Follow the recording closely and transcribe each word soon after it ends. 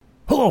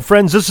Hello,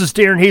 friends. This is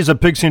Darren Hayes of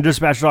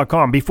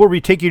PigskinDispatch.com. Before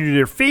we take you to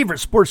your favorite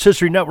Sports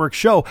History Network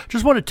show,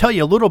 just want to tell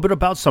you a little bit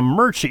about some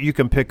merch that you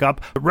can pick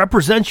up that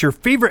represents your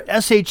favorite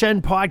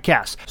SHN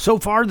podcast. So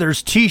far,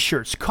 there's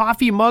t-shirts,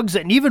 coffee mugs,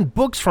 and even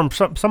books from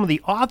some of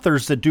the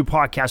authors that do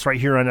podcasts right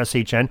here on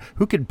SHN.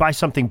 Who could buy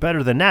something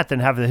better than that,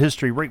 than have the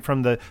history right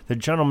from the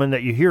gentleman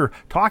that you hear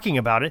talking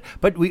about it?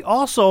 But we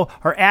also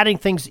are adding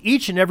things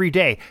each and every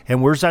day.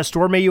 And where's that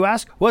store, may you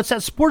ask? Well, it's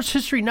at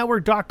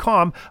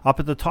SportsHistoryNetwork.com.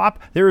 Up at the top,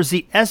 there is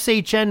the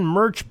SHN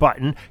merch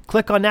button.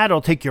 Click on that.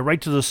 It'll take you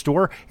right to the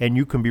store, and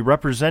you can be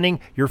representing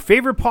your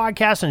favorite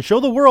podcast and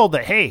show the world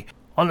that, hey,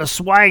 on the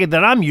swag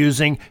that I'm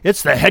using,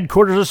 it's the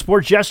headquarters of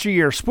sports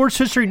yesteryear, Sports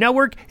History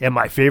Network, and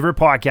my favorite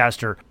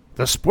podcaster,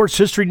 the Sports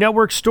History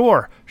Network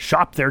store.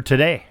 Shop there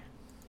today.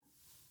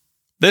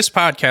 This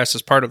podcast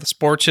is part of the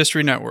Sports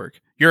History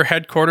Network, your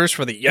headquarters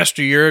for the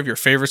yesteryear of your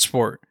favorite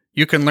sport.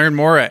 You can learn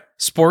more at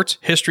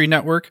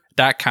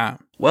sportshistorynetwork.com.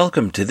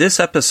 Welcome to this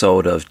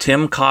episode of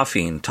Tim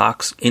Coffeen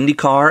Talks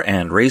IndyCar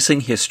and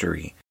Racing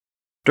History.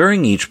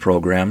 During each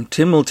program,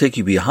 Tim will take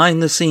you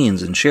behind the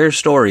scenes and share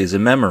stories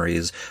and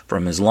memories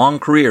from his long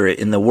career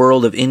in the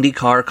world of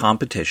IndyCar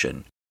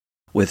competition.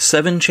 With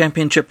 7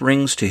 championship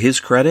rings to his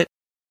credit,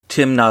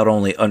 Tim not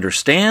only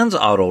understands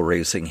auto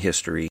racing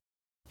history,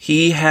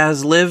 he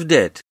has lived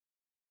it.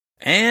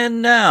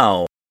 And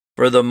now,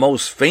 for the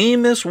most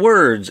famous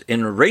words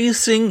in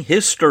racing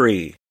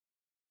history.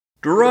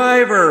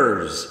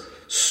 Drivers,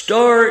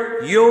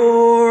 start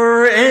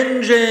your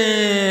engines!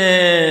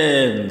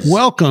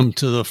 Welcome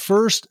to the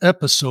first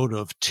episode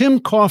of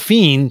Tim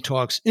Coffeen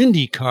Talks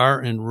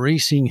IndyCar and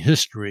Racing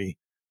History.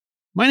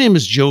 My name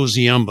is Joe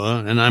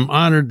Ziemba, and I'm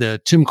honored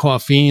that Tim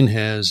Coffeen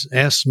has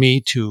asked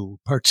me to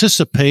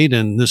participate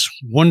in this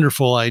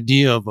wonderful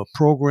idea of a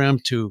program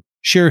to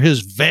share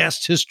his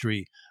vast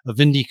history of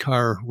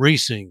IndyCar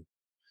racing.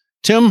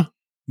 Tim,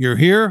 you're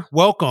here.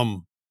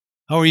 Welcome.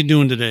 How are you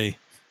doing today?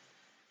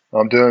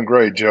 I'm doing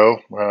great,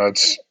 Joe.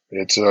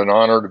 It's an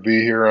honor to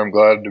be here. I'm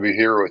glad to be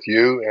here with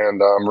you,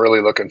 and I'm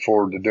really looking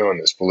forward to doing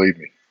this, believe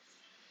me.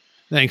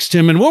 Thanks,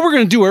 Tim. And what we're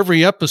going to do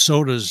every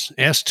episode is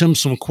ask Tim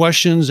some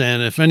questions,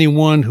 and if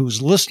anyone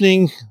who's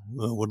listening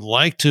would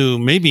like to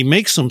maybe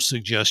make some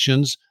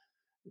suggestions,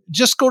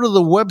 just go to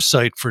the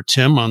website for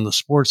Tim on the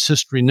Sports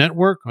History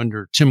Network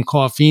under Tim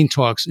Coffeen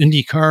Talks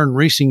IndyCar and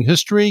Racing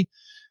History.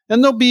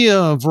 And there'll be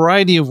a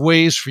variety of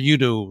ways for you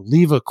to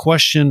leave a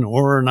question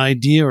or an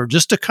idea or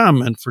just a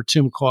comment for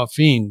Tim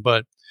Coffeen.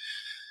 But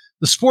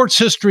the Sports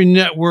History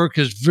Network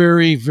is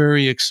very,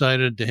 very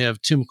excited to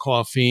have Tim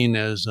Coffeen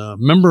as a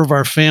member of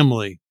our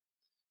family.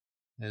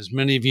 As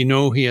many of you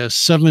know, he has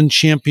 7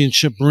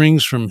 championship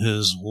rings from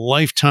his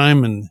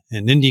lifetime in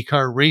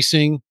IndyCar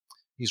racing.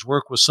 He's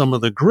worked with some of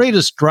the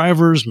greatest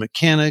drivers,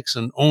 mechanics,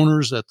 and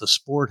owners that the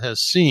sport has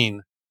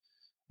seen.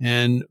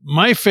 And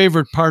my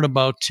favorite part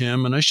about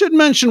Tim, and I should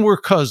mention we're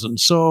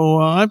cousins, so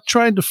I've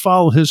tried to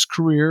follow his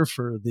career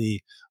for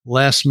the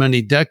last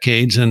many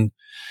decades, and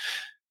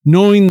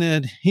knowing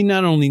that he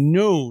not only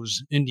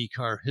knows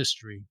IndyCar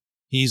history,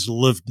 he's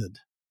lived it.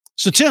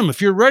 So, Tim,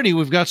 if you're ready,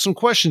 we've got some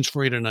questions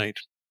for you tonight.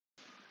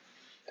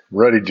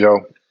 Ready, Joe.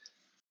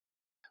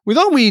 We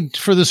thought we'd,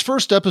 for this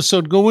first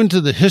episode, go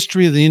into the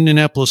history of the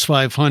Indianapolis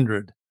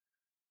 500.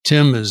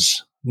 Tim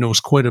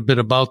knows quite a bit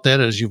about that,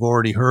 as you've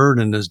already heard,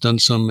 and has done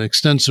some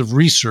extensive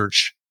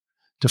research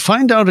to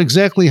find out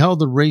exactly how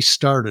the race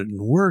started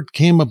and where it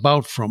came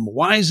about from.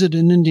 Why is it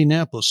in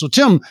Indianapolis? So,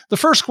 Tim, the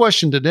first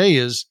question today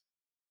is,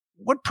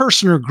 what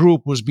person or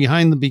group was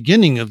behind the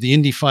beginning of the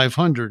Indy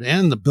 500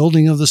 and the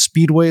building of the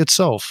Speedway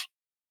itself?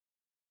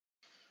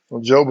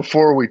 Well, Joe,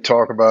 before we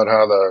talk about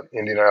how the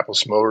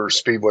Indianapolis Motor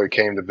Speedway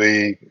came to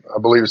be, I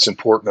believe it's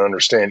important to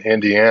understand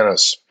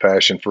Indiana's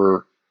passion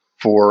for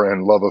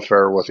and love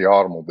affair with the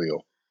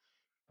automobile.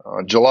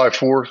 July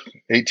 4th,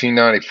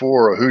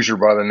 1894, a Hoosier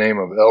by the name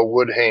of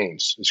Elwood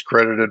Haynes is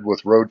credited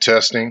with road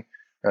testing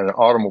an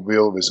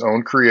automobile of his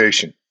own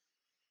creation.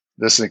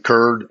 This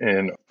occurred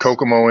in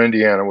Kokomo,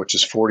 Indiana, which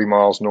is 40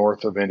 miles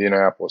north of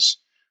Indianapolis.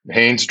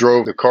 Haynes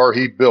drove the car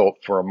he built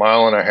for 1.5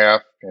 miles,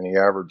 and he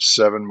averaged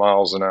 7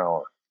 miles an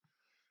hour.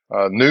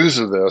 News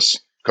of this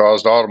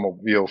caused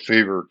automobile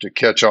fever to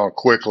catch on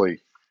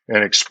quickly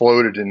and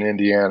exploded in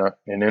Indiana,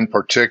 and in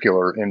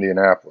particular,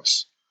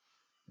 Indianapolis.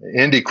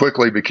 Indy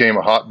quickly became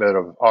a hotbed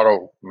of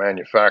auto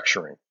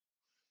manufacturing.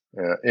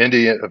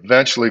 Indy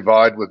eventually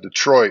vied with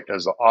Detroit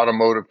as the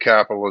automotive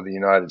capital of the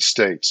United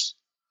States.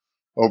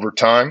 Over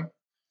time,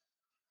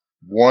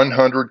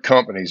 100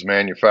 companies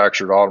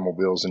manufactured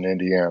automobiles in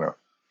Indiana.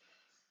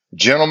 A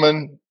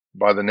gentleman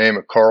by the name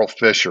of Carl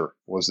Fisher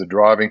was the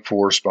driving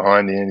force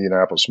behind the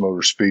Indianapolis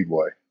Motor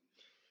Speedway.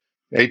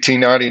 In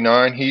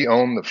 1899, he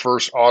owned the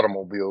first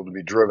automobile to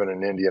be driven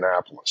in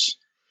Indianapolis.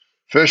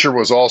 Fisher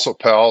was also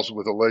pals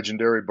with the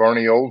legendary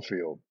Barney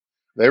Oldfield.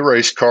 They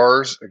raced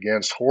cars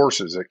against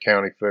horses at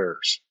county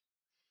fairs.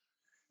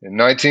 In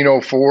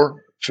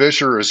 1904,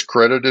 Fisher is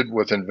credited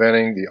with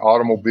inventing the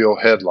automobile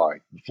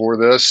headlight. Before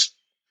this,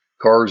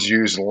 cars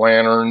used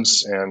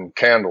lanterns and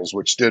candles,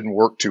 which didn't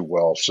work too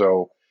well.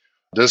 So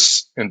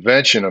this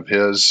invention of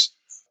his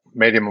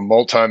made him a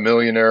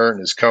multimillionaire, and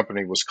his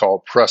company was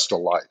called Presto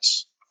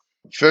Lights.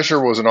 Fisher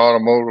was an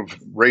automotive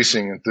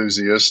racing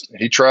enthusiast.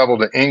 He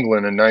traveled to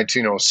England in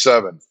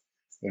 1907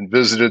 and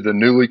visited the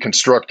newly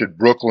constructed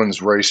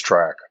Brooklands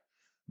racetrack.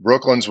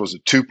 Brooklands was a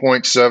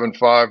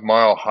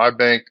 2.75-mile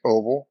high-banked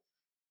oval,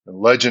 and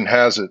legend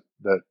has it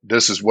that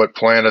this is what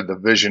planted the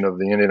vision of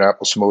the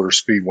Indianapolis Motor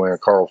Speedway in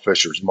Carl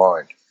Fisher's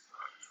mind.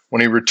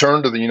 When he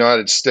returned to the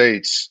United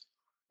States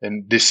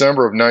in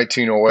December of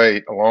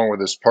 1908, along with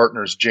his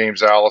partners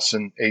James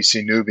Allison,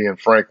 A.C. Newby, and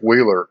Frank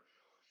Wheeler,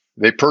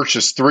 they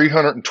purchased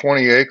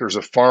 320 acres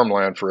of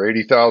farmland for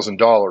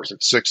 $80,000 at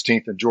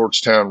 16th and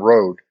Georgetown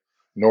Road,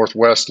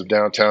 northwest of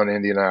downtown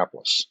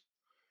Indianapolis.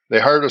 They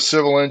hired a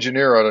civil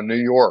engineer out of New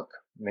York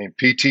named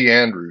P.T.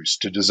 Andrews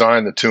to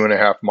design the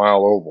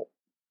 2.5-mile oval.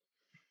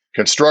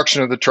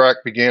 Construction of the track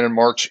began in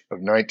March of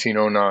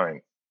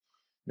 1909.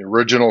 The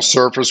original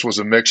surface was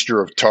a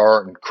mixture of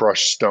tar and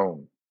crushed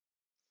stone.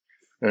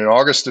 And in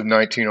August of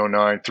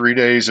 1909, 3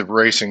 days of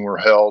racing were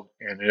held,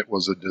 and it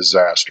was a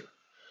disaster.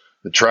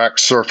 The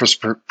track's surface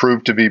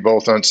proved to be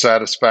both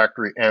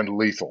unsatisfactory and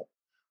lethal.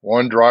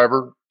 One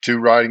driver, 2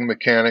 riding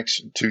mechanics,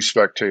 and 2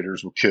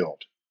 spectators were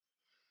killed.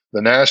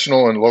 The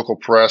national and local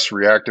press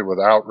reacted with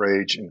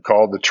outrage and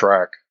called the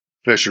track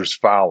Fisher's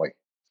Folly.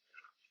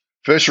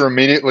 Fisher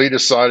immediately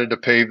decided to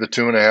pave the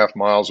 2.5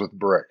 miles with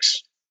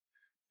bricks.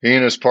 He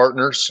and his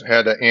partners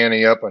had to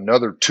ante up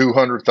another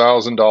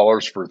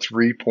 $200,000 for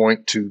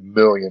 3.2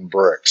 million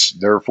bricks,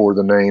 therefore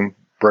the name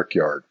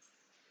Brickyard.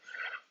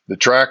 The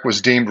track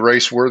was deemed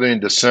race-worthy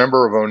in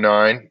December of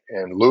 2009,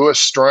 and Louis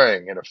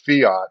Strang in a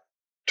Fiat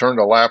turned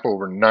a lap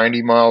over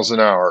 90 miles an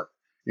hour,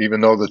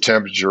 even though the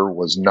temperature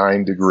was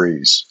 9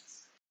 degrees.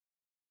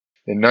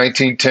 In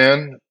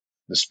 1910,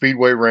 the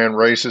Speedway ran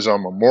races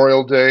on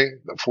Memorial Day,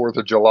 the 4th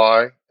of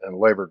July, and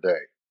Labor Day.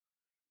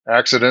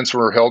 Accidents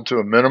were held to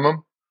a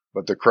minimum,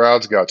 but the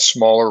crowds got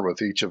smaller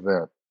with each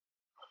event.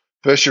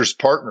 Fisher's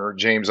partner,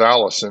 James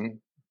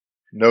Allison,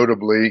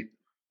 notably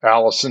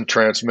Allison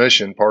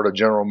Transmission, part of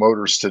General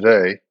Motors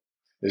today,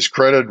 is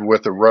credited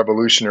with the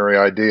revolutionary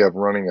idea of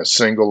running a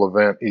single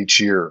event each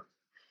year.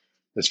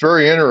 It's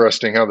very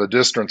interesting how the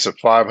distance of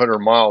 500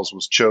 miles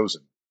was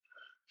chosen.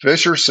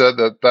 Fisher said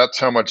that that's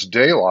how much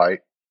daylight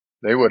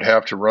they would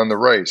have to run the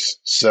race,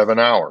 7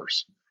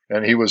 hours.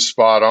 And he was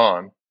spot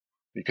on,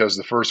 because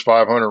the first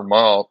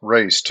 500-mile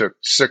race took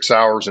 6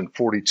 hours and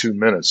 42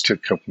 minutes to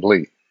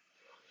complete.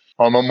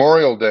 On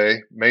Memorial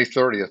Day, May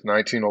 30th,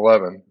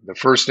 1911, the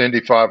first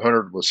Indy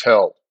 500 was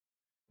held.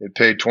 It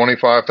paid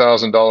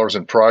 $25,000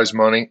 in prize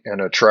money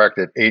and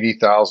attracted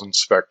 80,000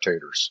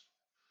 spectators.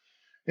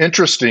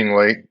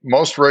 Interestingly,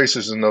 most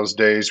races in those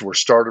days were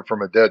started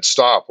from a dead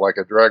stop like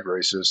a drag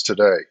race is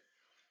today.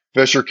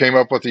 Fisher came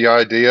up with the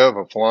idea of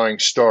a flying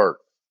start.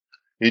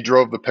 He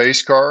drove the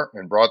pace car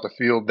and brought the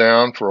field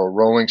down for a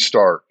rolling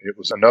start. It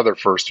was another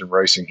first in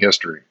racing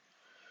history.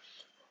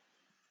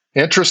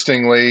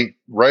 Interestingly,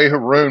 Ray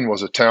Haroon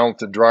was a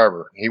talented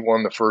driver. He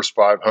won the first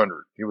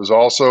 500. He was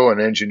also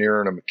an engineer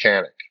and a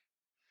mechanic.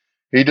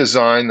 He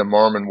designed the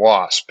Marmon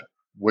Wasp,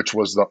 which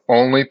was the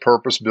only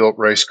purpose-built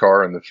race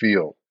car in the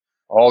field.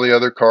 All the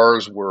other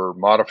cars were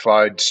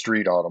modified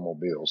street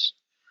automobiles.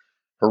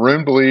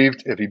 Haroon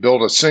believed if he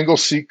built a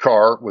single-seat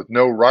car with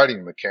no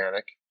riding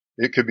mechanic,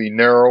 it could be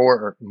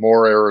narrower and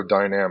more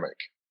aerodynamic.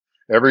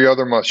 Every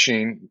other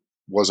machine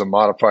was a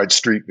modified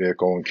street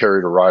vehicle and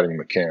carried a riding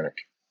mechanic.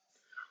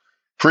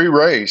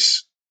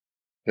 Pre-race,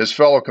 his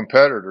fellow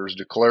competitors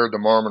declared the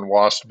Marmon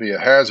Wasp to be a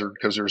hazard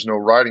because there's no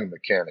riding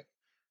mechanic.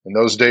 In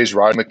those days,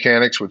 riding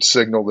mechanics would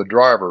signal the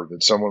driver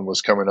that someone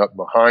was coming up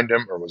behind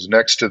him or was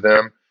next to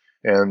them,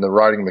 and the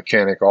riding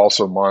mechanic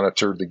also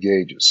monitored the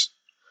gauges.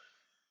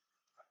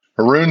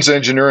 Haroon's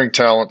engineering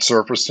talent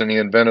surfaced, and he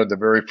invented the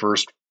very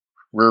first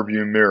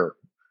rearview mirror,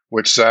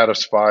 which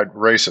satisfied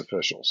race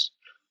officials.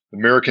 The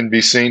mirror can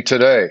be seen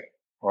today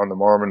on the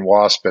Marmon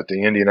Wasp at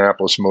the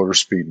Indianapolis Motor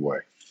Speedway.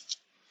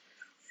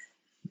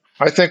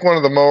 I think one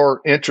of the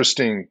more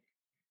interesting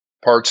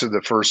parts of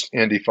the first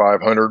Indy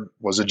 500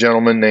 was a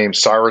gentleman named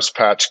Cyrus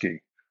Patchke.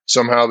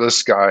 Somehow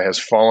this guy has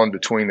fallen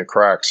between the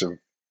cracks of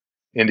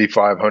Indy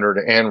 500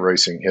 and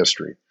racing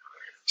history.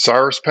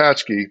 Cyrus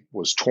Patchke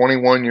was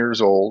 21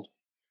 years old.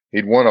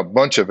 He'd won a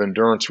bunch of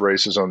endurance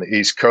races on the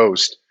East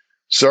Coast.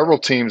 Several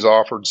teams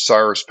offered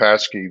Cyrus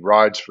Patchke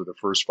rides for the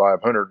first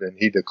 500, and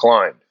he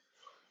declined.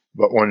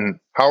 But when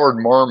Howard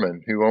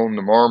Marmon, who owned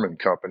the Marmon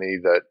Company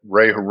that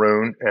Ray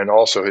Haroon and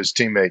also his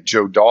teammate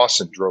Joe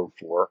Dawson drove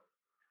for,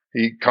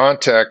 he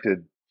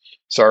contacted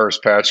Cyrus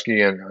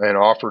Patchke and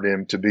offered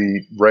him to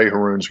be Ray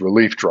Haroon's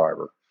relief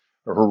driver.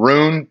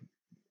 Haroon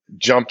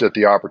jumped at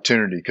the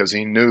opportunity because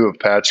he knew of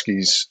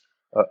Patchke's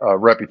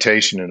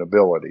reputation and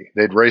ability.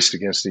 They'd raced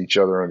against each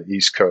other on the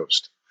East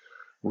Coast.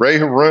 Ray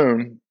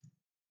Haroon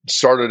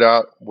started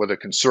out with a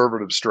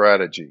conservative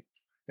strategy,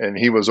 and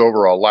he was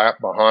over a lap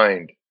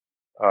behind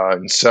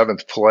in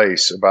 7th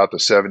place, about the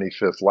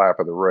 75th lap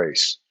of the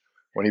race,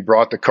 when he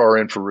brought the car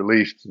in for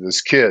relief to this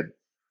kid.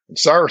 And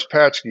Cyrus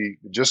Patchke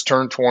just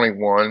turned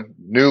 21,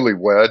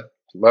 newlywed,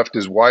 left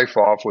his wife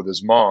off with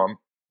his mom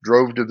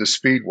drove to the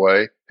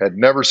Speedway, had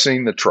never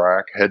seen the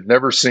track, had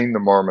never seen the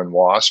Marmon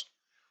Wasp.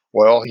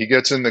 Well, he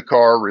gets in the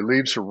car,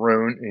 relieves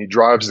Haroon, and he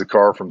drives the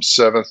car from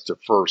 7th to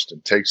 1st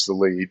and takes the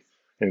lead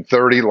in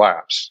 30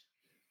 laps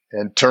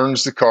and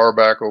turns the car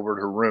back over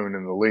to Haroon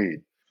in the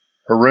lead.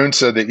 Haroon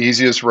said the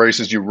easiest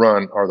races you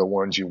run are the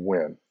ones you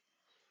win.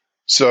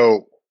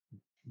 So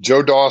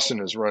Joe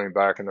Dawson is running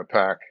back in the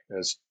pack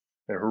as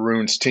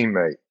Haroon's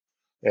teammate.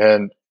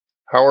 And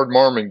Howard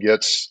Marmon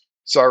gets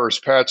Cyrus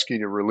Patchke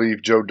to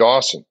relieve Joe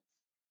Dawson.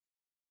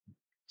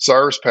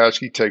 Cyrus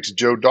Patchke takes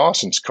Joe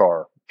Dawson's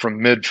car from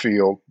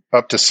midfield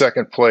up to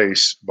second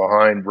place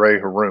behind Ray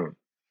Haroon.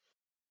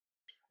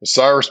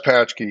 Cyrus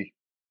Patchke,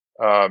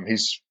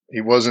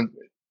 he wasn't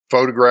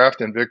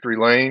photographed in Victory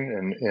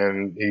Lane,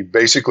 and he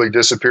basically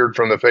disappeared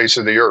from the face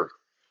of the earth.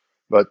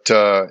 But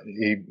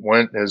he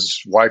went,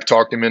 his wife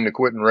talked him into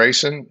quitting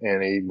racing,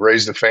 and he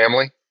raised a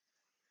family,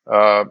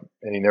 and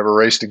he never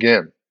raced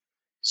again.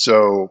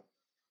 So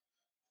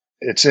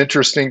it's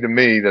interesting to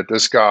me that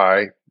this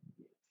guy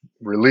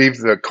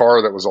relieved the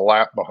car that was a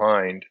lap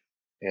behind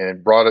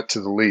and brought it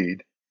to the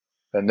lead,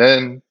 and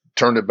then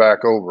turned it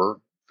back over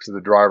to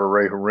the driver,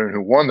 Ray Haroon,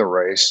 who won the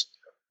race.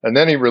 And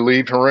then he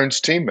relieved Haroon's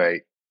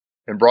teammate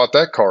and brought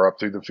that car up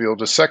through the field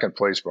to second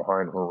place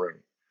behind Haroon.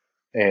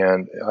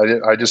 And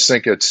I just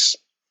think it's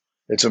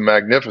a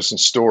magnificent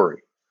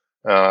story.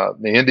 The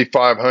Indy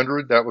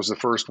 500, that was the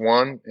first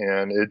one,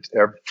 and it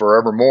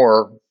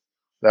forevermore,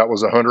 that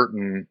was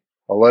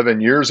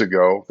 111 years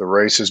ago. The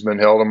race has been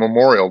held on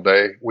Memorial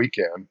Day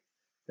weekend.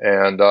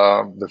 And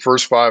the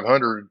first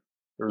 500,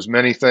 there was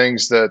many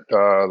things that,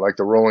 like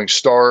the rolling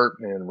start,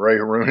 and Ray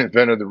Haroon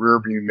invented the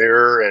rearview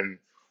mirror, and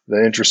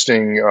the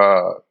interesting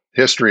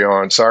history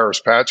on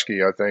Cyrus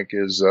Patchke, I think,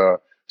 is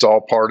it's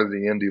all part of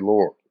the Indy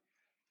lore.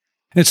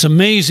 It's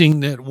amazing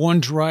that one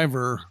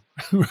driver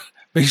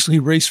basically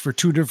raced for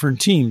two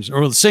different teams,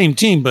 or the same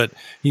team, but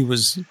he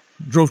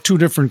drove two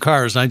different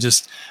cars. I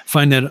just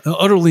find that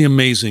utterly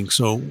amazing.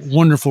 So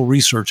wonderful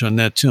research on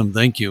that, Tim.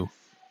 Thank you.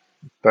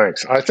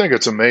 Thanks. I think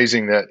it's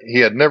amazing that he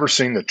had never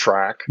seen the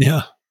track.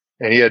 Yeah.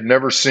 And he had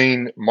never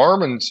seen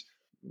Marmon's,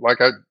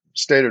 like I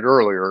stated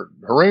earlier,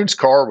 Haroon's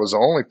car was the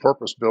only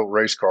purpose-built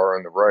race car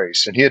in the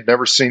race, and he had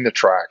never seen the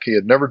track. He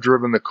had never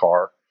driven the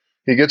car.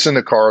 He gets in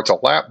the car, it's a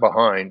lap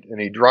behind,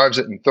 and he drives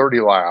it in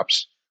 30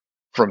 laps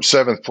from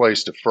 7th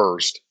place to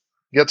 1st,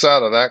 gets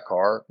out of that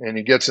car, and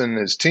he gets in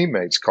his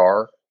teammate's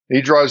car.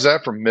 He drives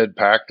that from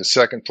mid-pack to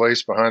second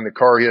place behind the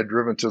car he had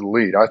driven to the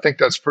lead. I think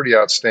that's pretty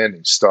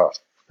outstanding stuff.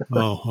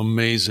 Oh,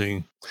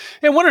 amazing.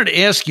 Hey, I wanted to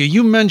ask you,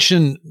 you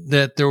mentioned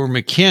that there were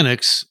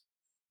mechanics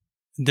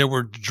that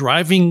were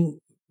driving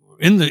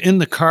in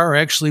the car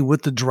actually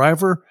with the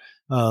driver,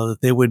 that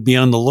they would be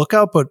on the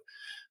lookout. But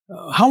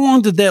how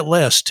long did that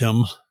last,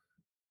 Tim?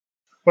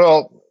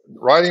 Well,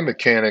 riding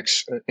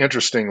mechanics,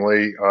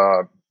 interestingly,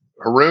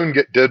 Haroon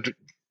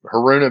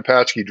and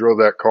Patchke drove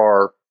that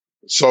car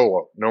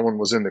solo. No one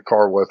was in the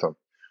car with him.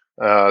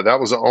 That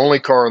was the only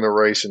car in the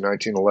race in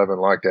 1911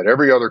 like that.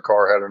 Every other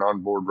car had an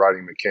onboard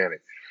riding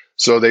mechanic.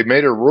 So they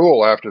made a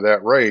rule after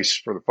that race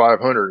for the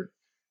 500,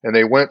 and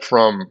they went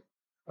from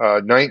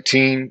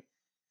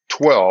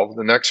 1912,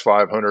 the next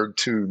 500,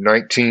 to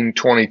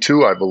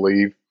 1922, I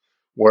believe,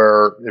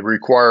 where it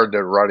required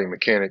the riding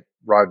mechanic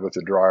ride with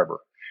the driver.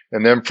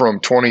 And then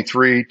from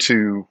 23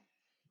 to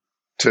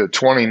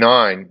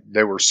 29,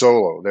 they were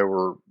solo. They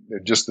were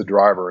just the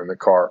driver in the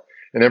car.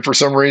 And then for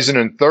some reason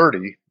in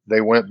 30,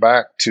 they went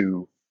back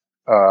to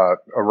a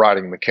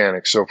riding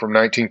mechanic. So from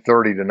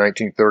 1930 to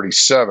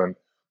 1937,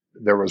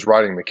 there was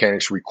riding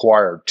mechanics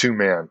required,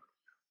 two-man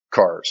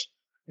cars.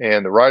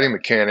 And the riding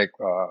mechanic,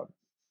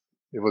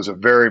 it was a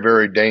very,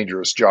 very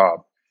dangerous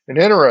job. And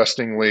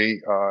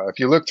interestingly, if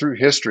you look through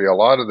history, a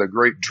lot of the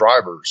great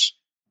drivers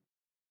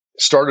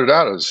started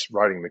out as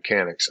riding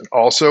mechanics. And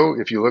also,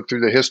 if you look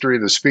through the history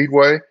of the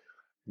Speedway,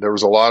 there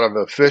was a lot of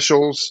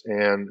officials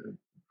and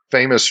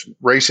famous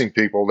racing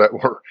people that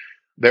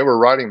were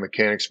riding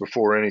mechanics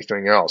before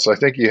anything else. I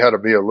think you had to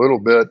be a little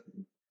bit,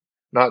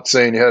 not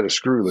saying you had a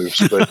screw loose,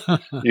 but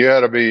you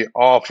had to be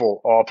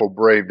awful, awful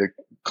brave to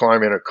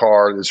climb in a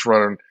car that's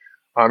running.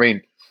 I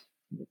mean,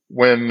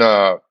 when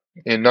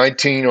in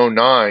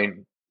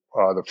 1909,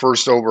 the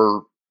first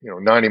over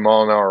 90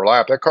 mile an hour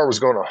lap, that car was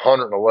going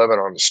 111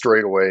 on the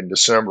straightaway in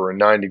December in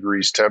 9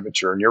 degrees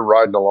temperature, and you're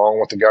riding along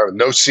with a guy with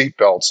no seat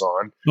belts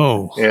on,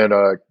 and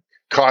a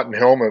cotton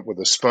helmet with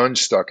a sponge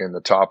stuck in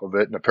the top of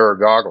it and a pair of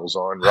goggles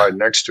on, riding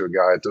next to a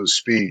guy at those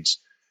speeds.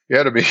 You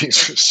had to be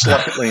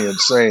slightly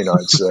insane,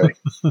 I'd say.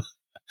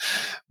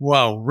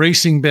 Wow,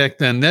 racing back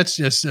then, that's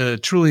just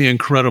truly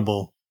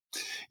incredible.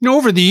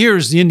 Over the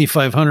years, the Indy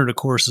 500, of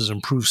course, has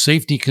improved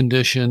safety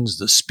conditions.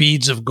 The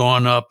speeds have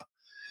gone up,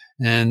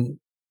 and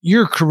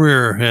your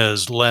career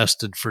has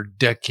lasted for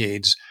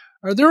decades.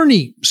 Are there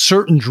any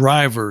certain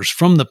drivers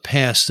from the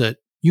past that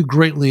you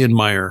greatly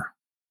admire?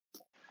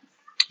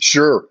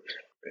 Sure.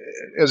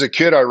 As a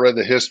kid, I read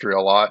the history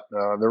a lot.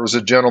 There was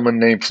a gentleman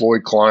named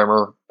Floyd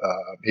Clymer.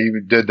 He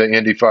did the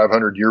Indy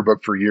 500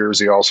 yearbook for years.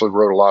 He also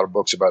wrote a lot of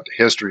books about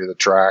the history of the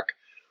track.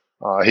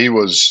 He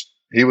was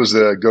he was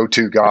the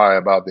go-to guy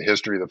about the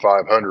history of the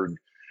 500.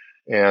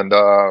 And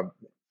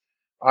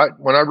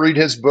when I read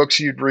his books,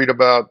 you'd read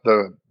about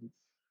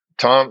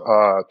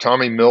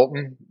Tommy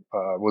Milton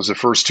was the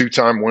first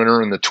two-time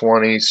winner in the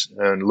 20s,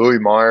 and Louis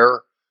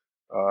Meyer,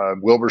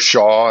 Wilbur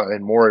Shaw,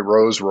 and Maury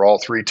Rose were all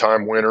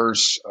three-time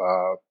winners.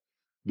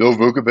 Bill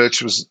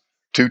Vukovich was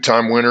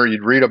two-time winner.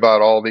 You'd read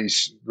about all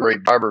these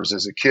great drivers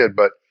as a kid,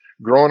 but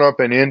growing up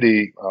in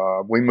Indy,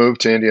 we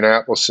moved to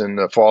Indianapolis in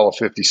the fall of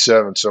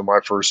 '57. So my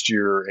first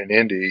year in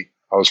Indy,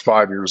 I was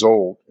 5 years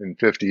old in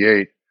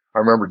 '58. I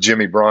remember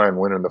Jimmy Bryan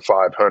winning the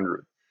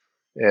 500.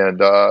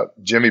 And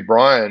Jimmy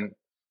Bryan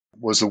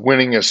was the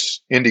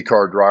winningest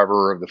IndyCar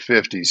driver of the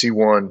 50s. He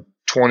won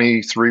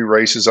 23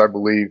 races, I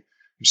believe.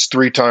 He was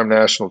three-time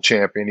national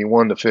champion. He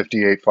won the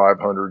 '58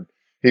 500.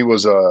 He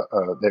was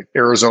the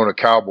Arizona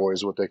Cowboy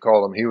is what they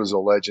call him. He was a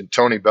legend.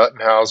 Tony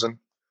Bettenhausen.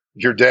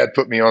 Your dad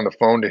put me on the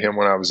phone to him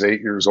when I was 8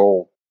 years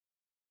old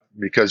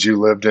because you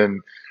lived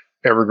in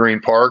Evergreen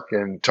Park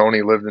and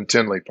Tony lived in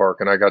Tinley Park,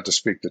 and I got to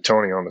speak to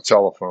Tony on the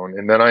telephone.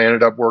 And then I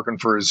ended up working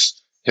for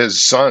his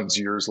sons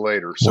years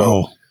later.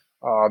 So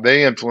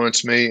they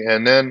influenced me.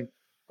 And then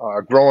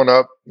growing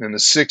up in the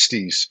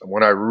 60s,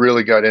 when I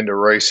really got into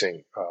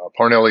racing,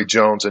 Parnelli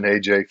Jones and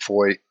A.J.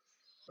 Foyt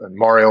and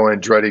Mario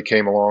Andretti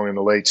came along in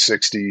the late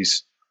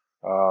 60s.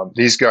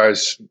 These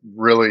guys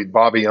really,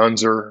 Bobby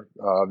Unser,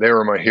 they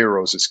were my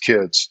heroes as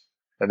kids.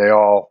 And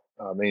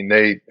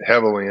they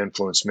heavily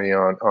influenced me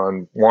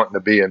on wanting to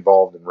be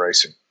involved in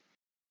racing.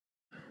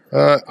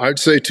 I'd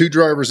say two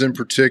drivers in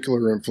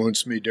particular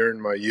influenced me during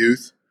my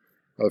youth.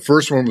 The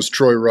first one was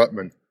Troy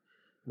Ruttman.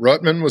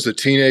 Ruttman was a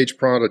teenage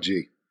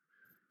prodigy.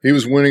 He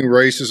was winning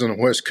races on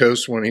the West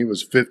Coast when he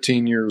was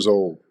 15 years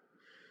old.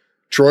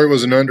 Troy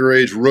was an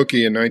underage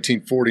rookie in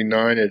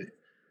 1949, and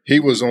he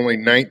was only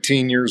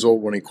 19 years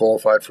old when he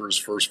qualified for his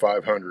first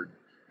 500,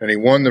 and he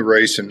won the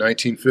race in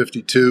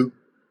 1952.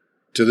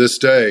 To this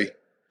day,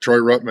 Troy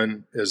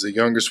Ruttman is the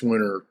youngest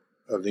winner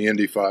of the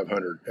Indy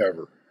 500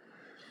 ever.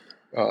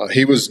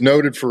 He was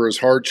noted for his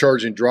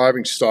hard-charging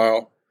driving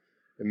style,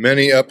 and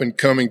many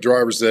up-and-coming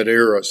drivers that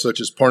era,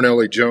 such as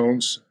Parnelli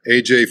Jones,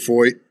 A.J.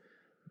 Foyt,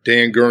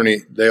 Dan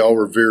Gurney, they all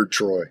revered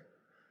Troy.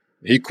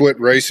 He quit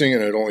racing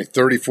at only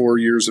 34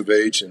 years of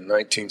age in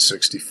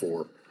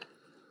 1964.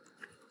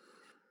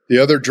 The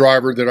other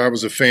driver that I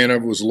was a fan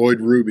of was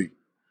Lloyd Ruby,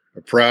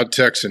 a proud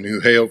Texan who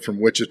hailed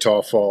from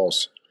Wichita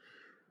Falls.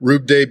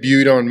 Rube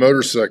debuted on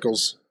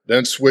motorcycles,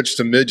 then switched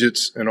to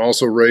midgets and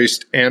also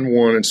raced and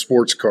won in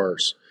sports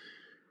cars.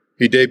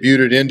 He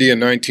debuted at Indy in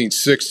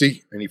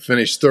 1960, and he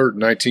finished third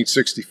in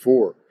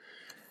 1964.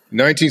 In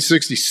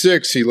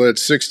 1966, he led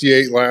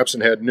 68 laps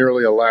and had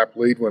nearly a lap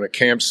lead when a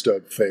cam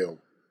stud failed.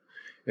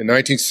 In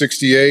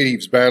 1968, he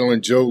was battling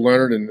Joe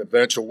Leonard and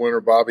eventual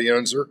winner Bobby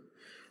Unser.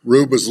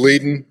 Rube was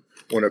leading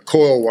when a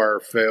coil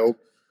wire failed.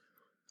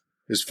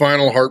 His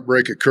final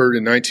heartbreak occurred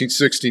in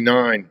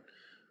 1969.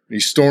 He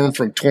stormed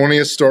from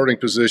 20th starting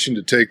position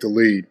to take the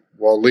lead.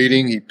 While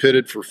leading, he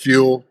pitted for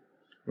fuel.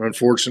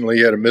 Unfortunately,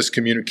 he had a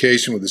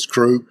miscommunication with his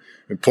crew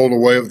and pulled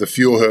away with the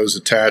fuel hose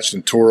attached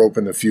and tore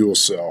open the fuel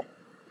cell.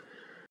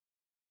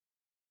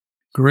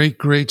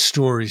 Great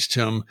stories,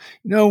 Tim.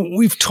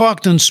 We've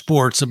talked in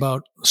sports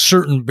about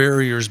certain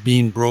barriers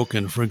being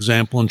broken. For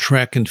example, in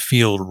track and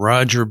field,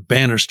 Roger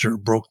Bannister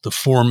broke the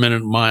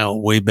 4-minute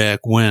mile way back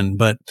when.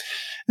 But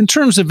in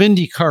terms of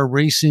IndyCar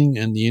racing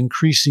and the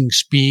increasing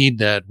speed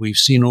that we've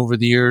seen over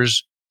the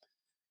years,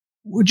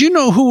 would you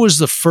know who was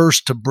the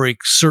first to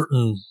break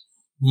certain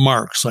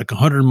marks, like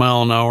 100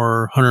 mile an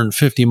hour,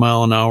 150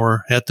 mile an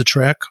hour at the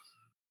track?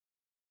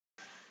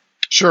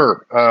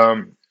 Sure.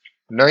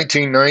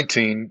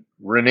 1919,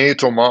 René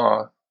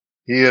Thomas,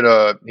 he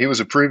was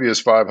a previous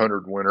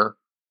 500 winner.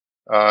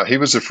 He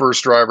was the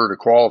first driver to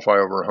qualify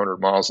over 100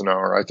 miles an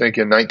hour. I think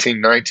in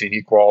 1919,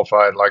 he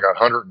qualified like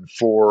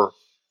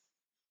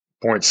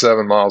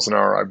 104.7 miles an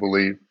hour, I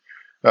believe.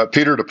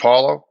 Peter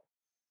DiPaolo,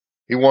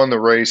 he won the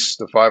race,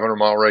 the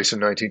 500-mile race in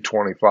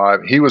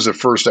 1925. He was the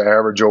first to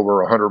average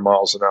over 100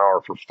 miles an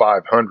hour for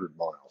 500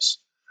 miles.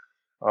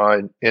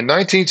 In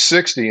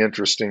 1960,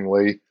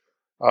 interestingly,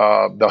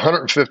 the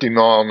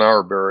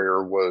 150-mile-an-hour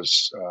barrier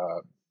was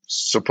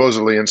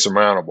supposedly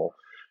insurmountable.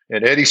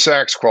 And Eddie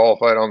Sachs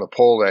qualified on the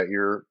pole that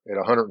year at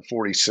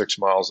 146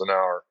 miles an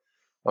hour.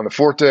 On the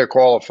fourth day of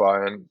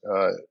qualifying,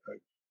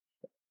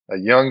 a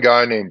young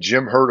guy named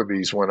Jim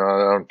Hurtubise went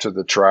on to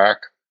the track.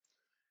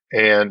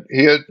 And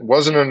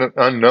wasn't an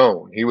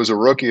unknown. He was a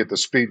rookie at the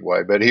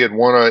Speedway, but he had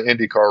won an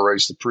IndyCar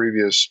race the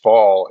previous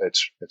fall at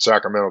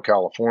Sacramento,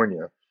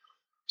 California.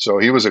 So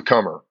he was a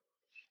comer.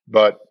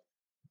 But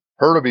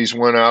Hurtubise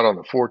went out on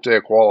the fourth day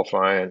of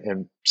qualifying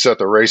and set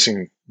the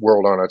racing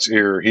world on its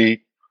ear.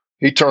 He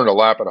turned a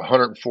lap at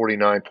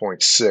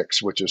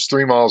 149.6, which is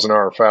 3 miles an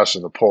hour faster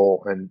than the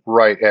pole and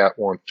right at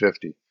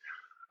 150.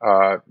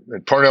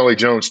 And Parnelli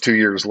Jones 2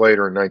 years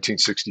later in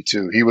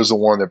 1962, he was the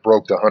one that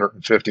broke the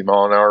 150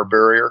 mile an hour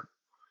barrier.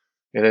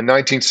 And in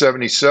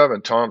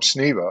 1977, Tom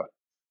Sneva,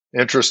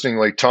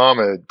 interestingly, Tom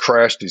had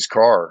crashed his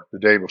car the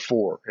day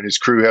before and his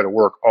crew had to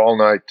work all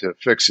night to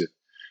fix it,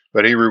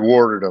 but he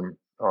rewarded him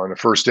on the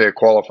first day of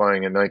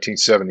qualifying in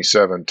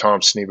 1977, Tom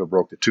Sneva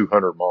broke the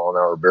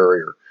 200-mile-an-hour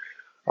barrier.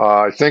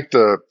 I think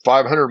the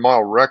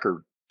 500-mile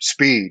record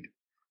speed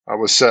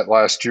was set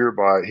last year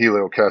by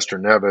Helio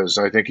Castroneves.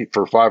 I think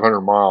for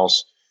 500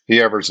 miles,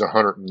 he averaged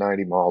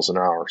 190 miles an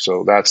hour.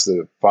 So that's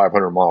the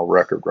 500-mile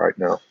record right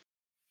now.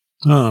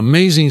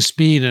 Amazing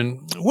speed.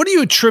 And what do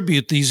you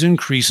attribute these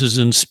increases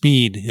in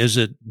speed? Is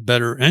it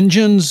better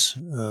engines,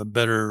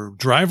 better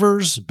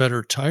drivers,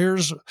 better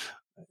tires?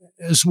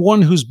 As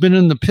one who's been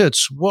in the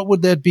pits, what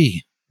would that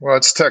be? Well,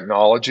 it's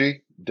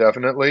technology,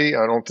 definitely.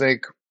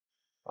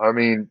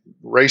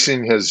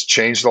 Racing has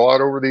changed a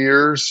lot over the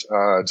years.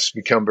 It's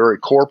become very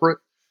corporate.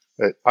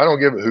 I don't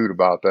give a hoot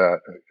about that.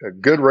 A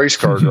good race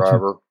car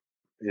driver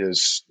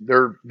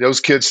those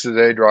kids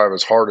today drive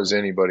as hard as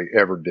anybody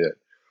ever did.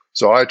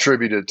 So I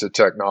attribute it to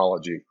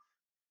technology.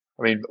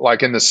 I mean,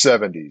 like in the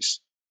 70s,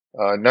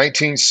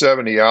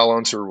 1970, Al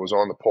Unser was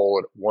on the pole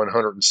at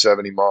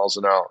 170 miles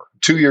an hour.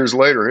 2 years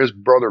later, his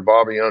brother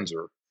Bobby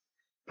Unser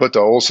put the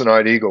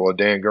Olsenite Eagle of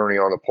Dan Gurney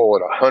on the pole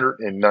at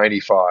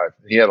 195.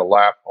 He had a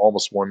lap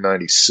almost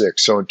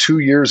 196. So in 2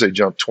 years, they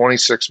jumped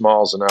 26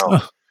 miles an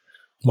hour.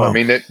 Wow. I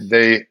mean,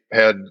 they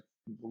had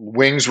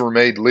wings were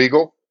made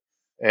legal,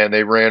 and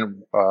they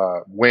ran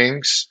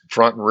wings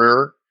front and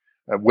rear,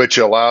 which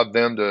allowed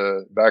them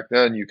to, back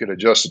then you could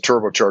adjust the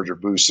turbocharger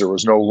boost. There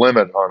was no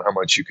limit on how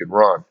much you could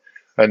run.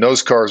 And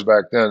those cars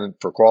back then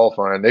for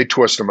qualifying, they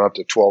twist them up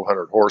to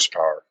 1,200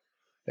 horsepower.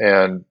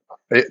 And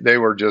they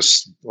were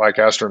just like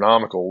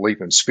astronomical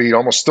leap in speed.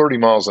 Almost 30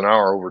 miles an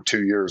hour over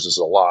 2 years is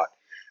a lot.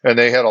 And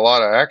they had a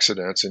lot of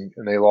accidents, and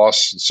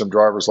some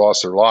drivers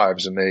lost their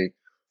lives, and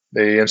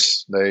they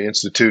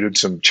instituted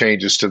some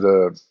changes to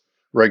the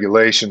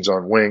regulations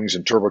on wings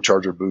and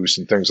turbocharger boost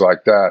and things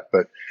like that.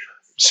 But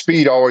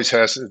speed always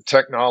has,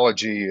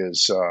 technology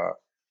is,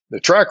 the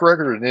track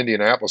record in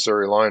Indianapolis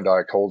area line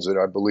dyke holds it,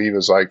 I believe,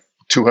 is like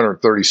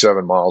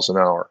 237 miles an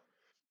hour.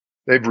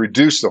 They've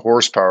reduced the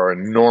horsepower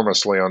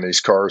enormously on these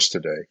cars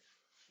today.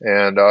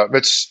 And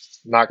it's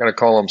not going to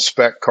call them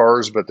spec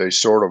cars, but they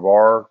sort of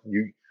are.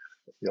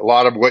 A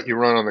lot of what you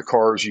run on the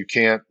cars, you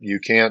can't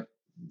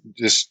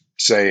just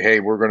say, hey,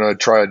 we're going to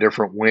try a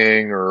different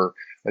wing or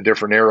a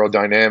different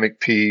aerodynamic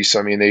piece.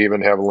 I mean, they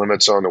even have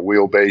limits on the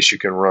wheelbase you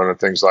can run and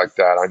things like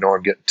that. I know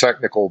I'm getting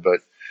technical,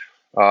 but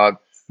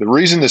the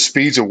reason the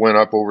speeds have went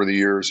up over the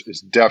years is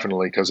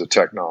definitely because of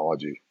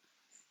technology.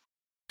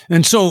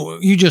 And so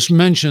you just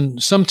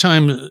mentioned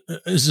sometimes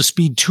is the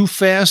speed too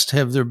fast?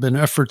 Have there been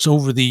efforts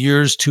over the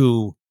years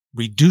to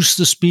reduce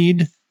the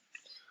speed?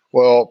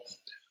 Well,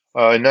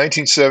 in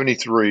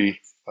 1973,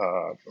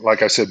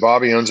 like I said,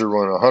 Bobby Unser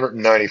won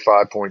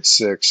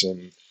 195.6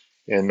 in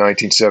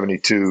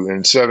 1972,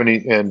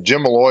 and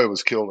Jim Malloy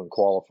was killed in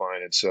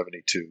qualifying in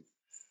 72.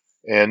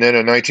 And then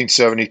in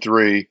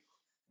 1973,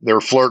 they were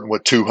flirting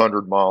with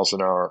 200 miles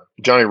an hour.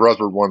 Johnny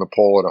Rutherford won the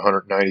pole at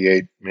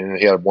 198. I mean,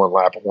 he had one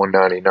lap at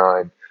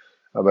 199.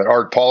 But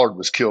Art Pollard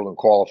was killed in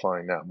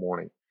qualifying that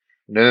morning.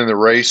 And then in the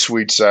race,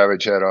 Swede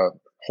Savage had a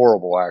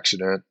horrible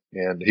accident,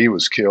 and he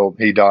was killed.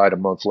 He died a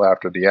month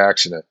after the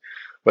accident.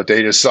 But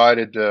they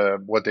decided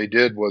what they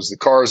did was the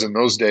cars in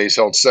those days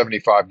held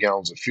 75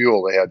 gallons of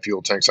fuel. They had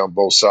fuel tanks on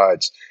both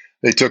sides.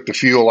 They took the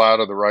fuel out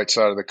of the right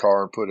side of the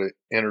car and put an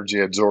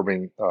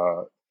energy-absorbing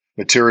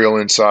material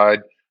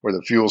inside where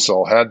the fuel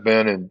cell had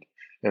been,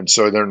 and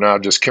so they're now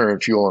just carrying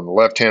fuel on the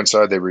left-hand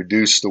side. They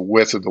reduced the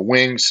width of the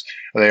wings,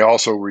 and they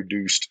also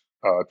reduced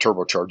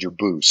turbocharger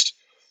boost.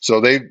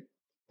 So they,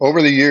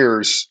 over the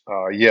years,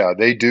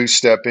 they do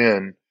step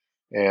in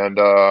and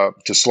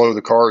to slow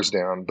the cars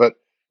down. But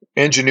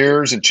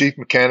engineers and chief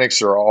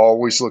mechanics are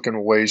always looking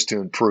at ways to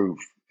improve.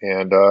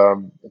 And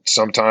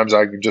sometimes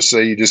I could just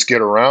say you just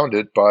get around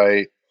it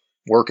by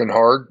working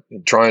hard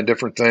and trying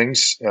different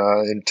things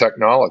in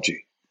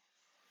technology.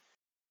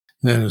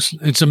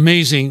 It's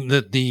amazing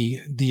that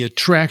the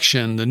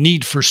attraction, the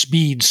need for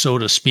speed, so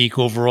to speak,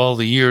 over all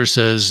the years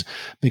has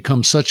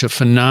become such a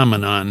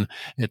phenomenon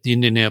at the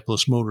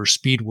Indianapolis Motor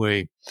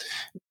Speedway.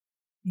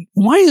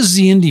 Why is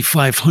the Indy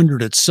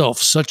 500 itself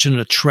such an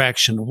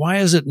attraction? Why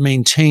has it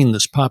maintained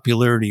this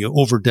popularity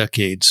over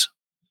decades?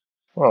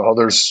 Well,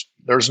 there's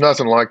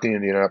nothing like the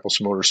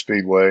Indianapolis Motor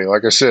Speedway.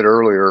 Like I said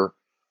earlier,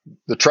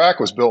 the track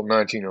was built in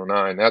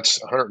 1909.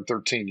 That's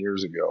 113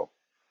 years ago.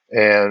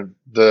 And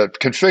the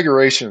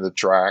configuration of the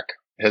track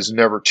has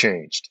never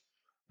changed.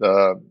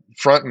 The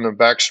front and the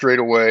back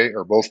straightaway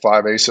are both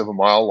 5/8 of a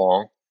mile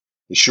long.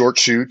 The short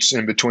chutes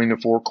in between the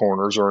four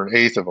corners are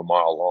 1/8 of a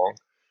mile long.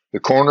 The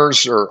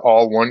corners are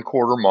all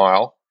 1/4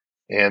 mile,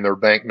 and they're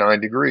banked 9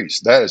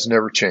 degrees. That has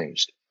never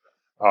changed.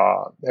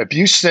 If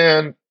you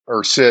stand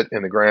or sit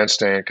in the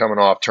grandstand coming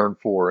off turn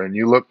 4 and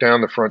you look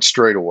down the front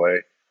straightaway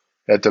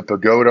at the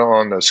pagoda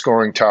on the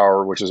scoring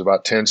tower, which is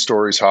about 10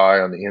 stories high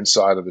on the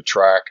inside of the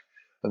track,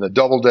 and the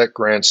double deck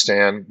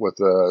grandstand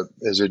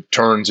as it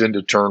turns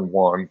into turn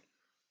 1,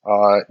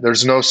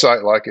 there's no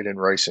sight like it in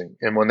racing.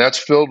 And when that's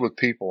filled with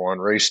people on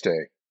race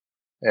day,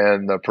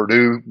 and the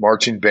Purdue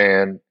marching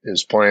band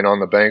is playing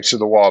on the banks of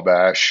the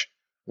Wabash,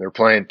 they're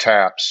playing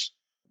taps.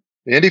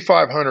 The Indy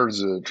 500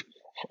 is a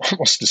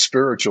almost a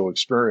spiritual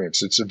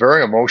experience. It's a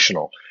very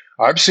emotional.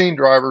 I've seen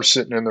drivers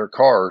sitting in their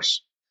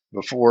cars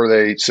before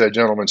they said,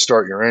 "Gentlemen,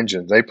 start your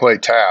engine." They play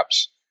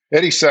taps.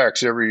 Eddie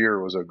Sachs every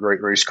year was a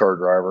great race car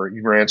driver. He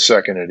ran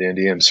second at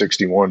Indy in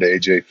 '61 to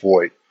A.J.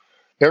 Foyt.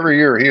 Every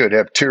year he would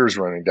have tears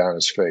running down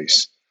his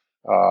face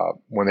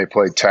when they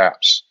played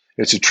taps.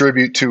 It's a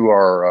tribute to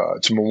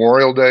it's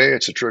Memorial Day.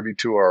 It's a tribute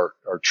to our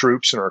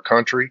troops and our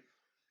country.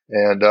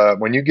 And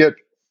when you get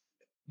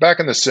back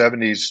in the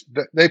 70s,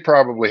 they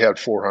probably had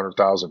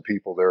 400,000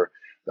 people there.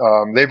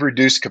 They've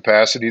reduced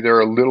capacity there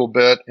a little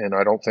bit, and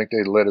I don't think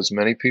they let as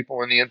many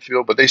people in the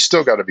infield, but they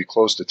still got to be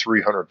close to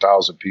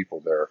 300,000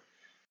 people there.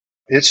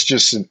 It's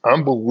just an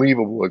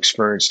unbelievable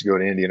experience to go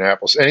to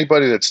Indianapolis.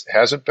 Anybody that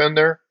hasn't been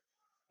there,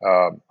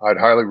 I'd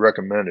highly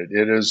recommend it.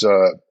 It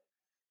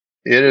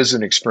is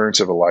an experience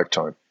of a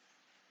lifetime.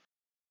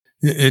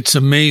 It's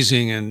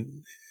amazing.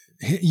 And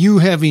you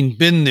having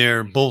been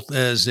there both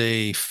as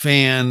a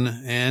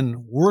fan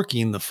and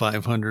working the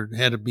 500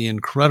 had to be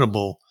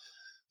incredible.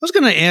 I was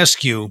going to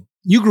ask you,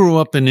 you grew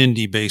up in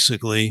Indy,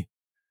 basically.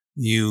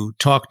 You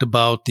talked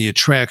about the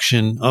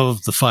attraction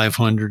of the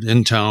 500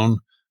 in town,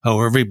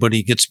 how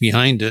everybody gets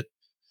behind it.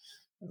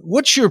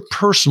 What's your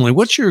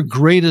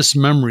greatest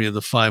memory of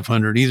the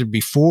 500, either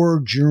before,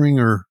 during,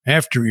 or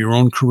after your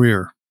own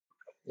career?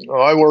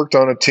 I worked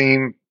on a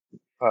team.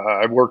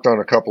 I worked on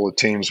a couple of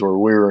teams where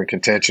we were in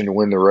contention to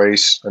win the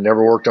race. I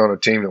never worked on a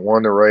team that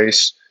won the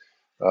race.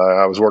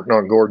 I was working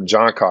on Gordon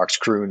Johncock's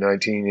crew in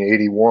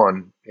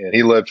 1981, and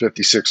he led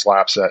 56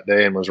 laps that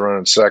day and was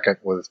running second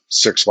with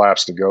 6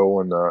 laps to go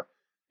when the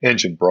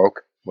engine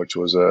broke, which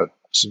was a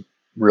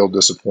real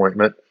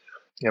disappointment.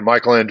 And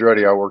Michael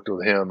Andretti, I worked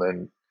with him,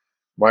 and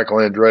Michael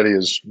Andretti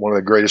is one of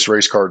the greatest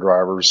race car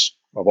drivers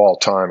of all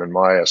time, in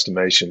my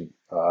estimation.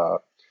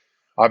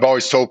 I've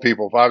always told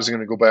people if I was going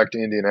to go back to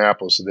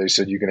Indianapolis and they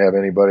said you can have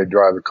anybody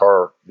drive the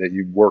car that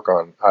you work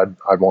on,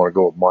 I'd want to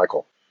go with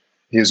Michael.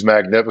 He was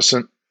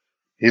magnificent.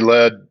 He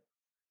led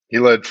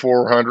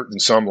 400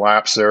 and some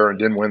laps there and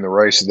didn't win the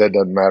race. That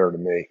doesn't matter to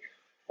me.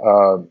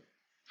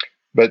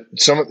 But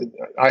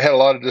I had a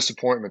lot of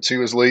disappointments. He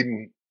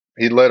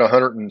led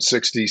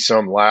 160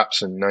 some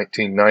laps in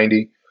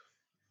 1990.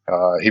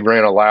 He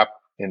ran a lap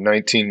in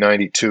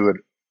 1992 at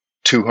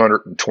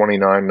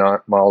 229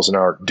 miles an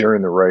hour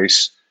during the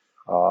race.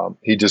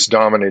 He just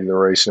dominated the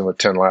race, and with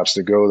 10 laps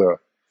to go,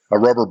 a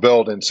rubber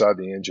belt inside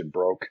the engine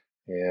broke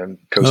and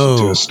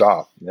coasted to a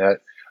stop. That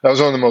was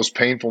one of the most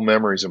painful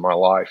memories of my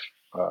life,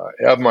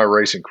 of my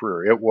racing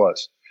career. It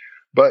was.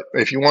 But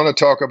if you want to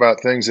talk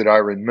about things that I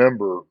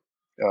remember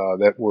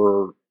that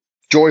were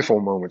joyful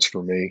moments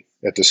for me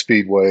at the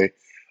Speedway,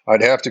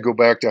 I'd have to go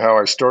back to how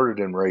I started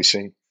in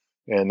racing,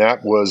 and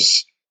that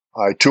was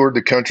I toured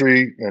the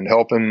country and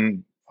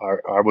helping.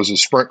 I was a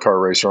sprint car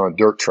racer on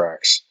dirt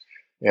tracks.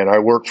 And I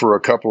worked for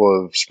a couple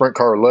of sprint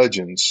car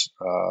legends.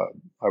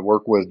 I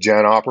worked with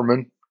Jan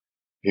Opperman,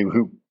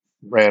 who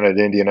ran at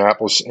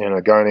Indianapolis, and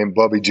a guy named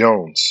Bubby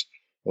Jones.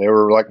 They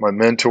were like my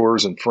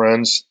mentors and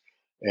friends,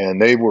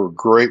 and they were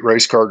great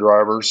race car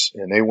drivers.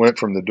 And they went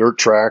from the dirt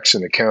tracks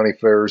and the county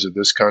fairs of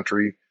this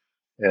country,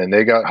 and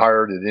they got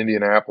hired at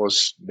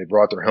Indianapolis. They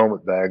brought their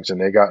helmet bags, and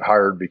they got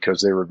hired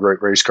because they were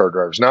great race car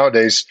drivers.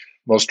 Nowadays,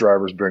 most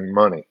drivers bring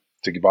money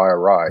to buy a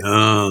ride.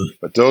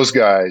 But those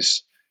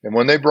guys, and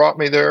when they brought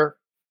me there,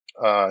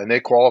 and they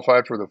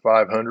qualified for the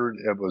 500.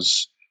 It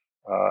was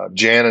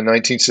Jan in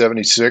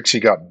 1976. He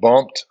got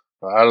bumped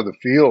out of the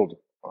field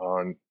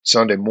on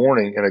Sunday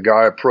morning, and a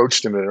guy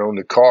approached him that owned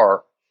a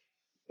car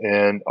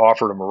and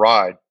offered him a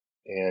ride.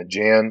 And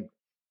Jan,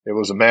 it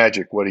was a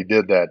magic what he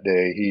did that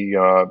day.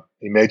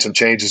 He made some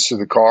changes to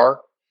the car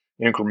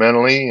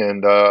incrementally,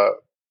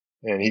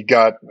 and he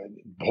got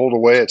pulled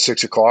away at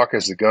 6 o'clock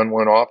as the gun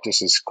went off,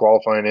 just as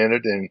qualifying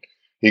ended, and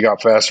he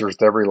got faster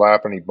with every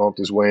lap, and he bumped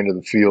his way into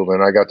the field,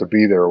 and I got to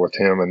be there with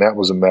him, and that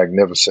was a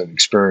magnificent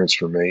experience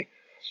for me.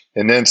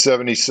 And then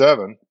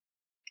 77,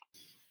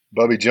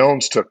 Bubby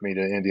Jones took me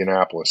to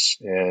Indianapolis,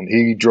 and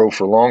he drove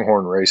for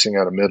Longhorn Racing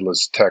out of Midland,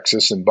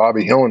 Texas, and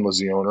Bobby Hillen was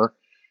the owner.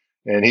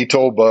 And he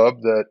told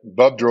Bub that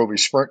Bub drove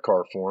his sprint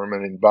car for him,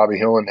 and Bobby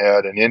Hillen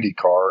had an Indy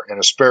car and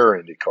a spare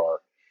Indy car.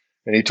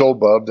 And he told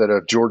Bub that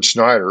if George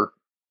Snyder,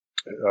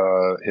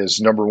 his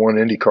number one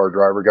IndyCar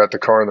driver, got the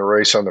car in the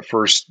race on the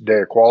first day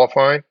of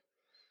qualifying,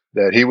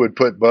 that he would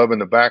put Bub in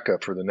the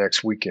backup for the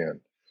next weekend.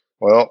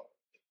 Well,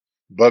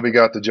 Bubby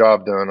got the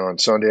job done on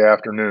Sunday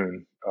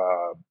afternoon,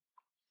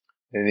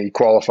 and he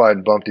qualified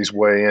and bumped his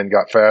way in,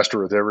 got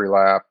faster with every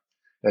lap.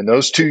 And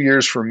those 2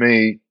 years for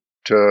me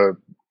to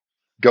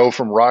go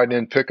from riding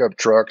in pickup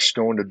trucks,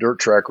 going to dirt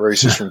track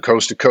races from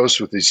coast to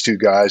coast with these two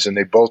guys, and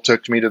they both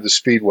took me to the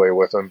Speedway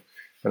with them,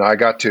 and I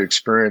got to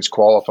experience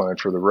qualifying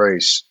for the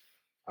race.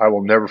 I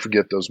will never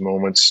forget those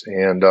moments,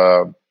 and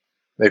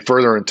they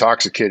further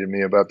intoxicated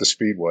me about the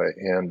Speedway,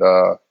 and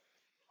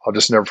I'll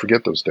just never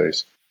forget those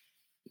days.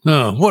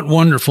 Oh, what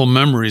wonderful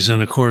memories.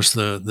 And of course,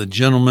 the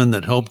gentleman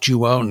that helped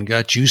you out and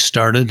got you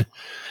started.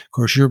 Of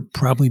course, you're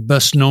probably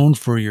best known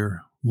for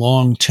your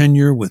long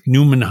tenure with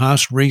Newman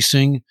Haas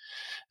Racing.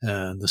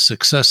 the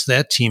success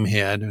that team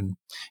had. And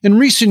in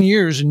recent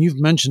years, and you've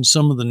mentioned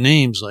some of the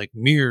names like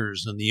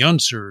Mears and the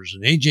Unsers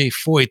and AJ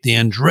Foyt, the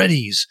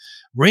Andrettis,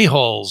 Ray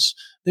Halls,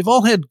 they've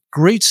all had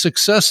great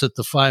success at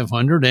the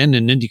 500 and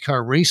in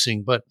IndyCar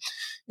racing. But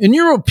in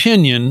your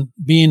opinion,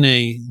 being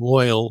a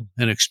loyal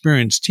and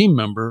experienced team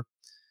member,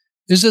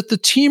 is it the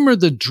team or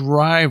the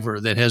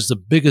driver that has the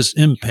biggest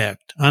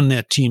impact on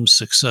that team's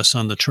success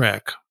on the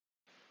track?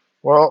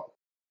 Well,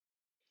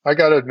 I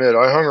got to admit,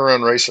 I hung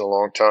around racing a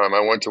long time.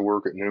 I went to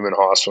work at Newman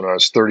Haas when I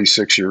was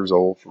 36 years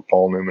old for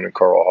Paul Newman and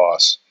Carl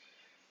Haas.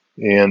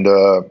 And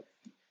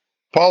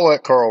Paul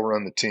let Carl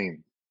run the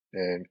team.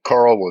 And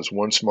Carl was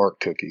one smart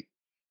cookie.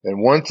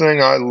 And one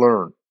thing I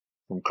learned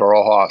from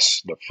Carl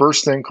Haas, the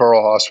first thing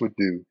Carl Haas would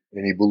do,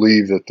 and he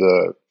believed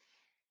that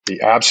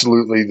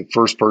absolutely the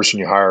first person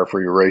you hire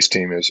for your race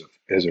team is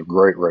a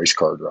great race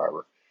car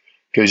driver.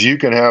 Because you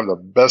can have the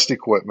best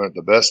equipment,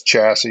 the best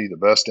chassis, the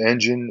best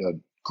engine, a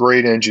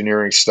great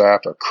engineering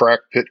staff, a crack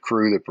pit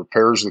crew that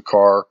prepares the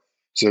car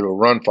so it'll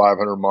run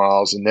 500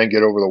 miles and then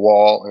get over the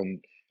wall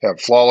and have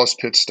flawless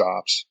pit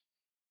stops.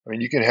 I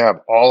mean, you can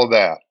have all of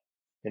that.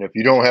 And if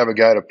you don't have a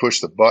guy to push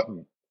the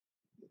button,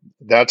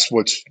 that's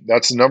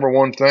the number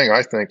one thing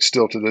I think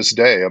still to this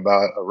day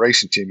about a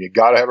racing team. You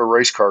got to have a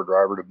race car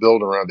driver to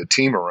build around, the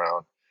team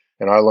around.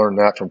 And I learned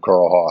that from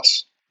Carl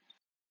Haas.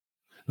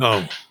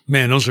 Oh,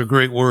 man, those are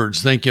great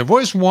words. Thank you. I've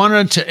always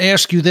wanted to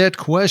ask you that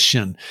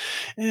question.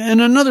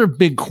 And another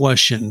big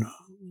question.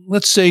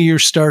 Let's say you're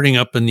starting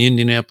up in the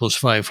Indianapolis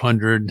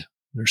 500.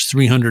 There's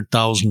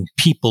 300,000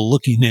 people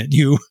looking at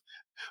you.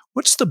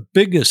 What's the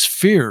biggest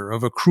fear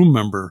of a crew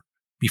member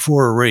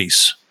before a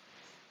race?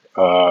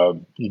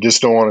 You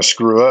just don't want to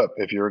screw up.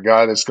 If you're a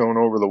guy that's going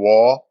over the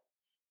wall,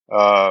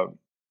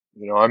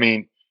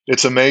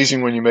 it's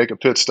amazing when you make a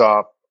pit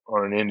stop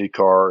on an Indy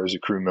car as a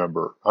crew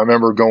member. I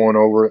remember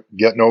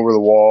getting over the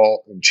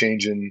wall and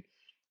changing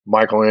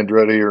Michael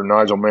Andretti or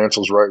Nigel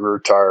Mansell's right rear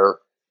tire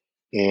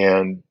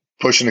and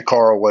pushing the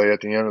car away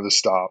at the end of the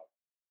stop.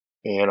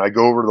 And I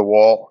go over to the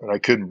wall and I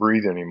couldn't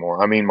breathe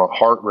anymore. I mean, my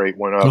heart rate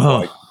went up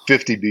like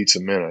 50 beats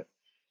a minute.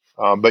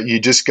 But you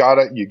just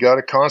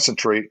gotta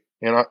concentrate.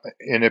 And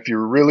if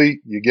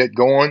you get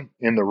going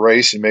in the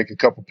race and make a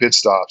couple pit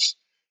stops,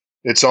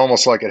 it's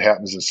almost like it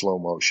happens in slow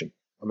motion.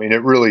 I mean,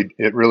 it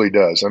really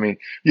does. I mean,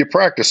 you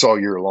practice all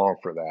year long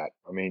for that.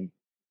 I mean,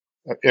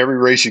 every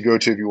race you go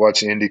to, if you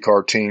watch the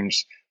IndyCar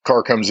teams,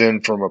 car comes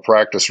in from a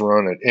practice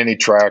run at any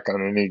track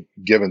on any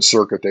given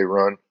circuit they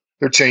run,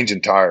 they're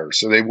changing tires.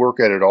 So they work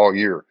at it all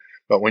year.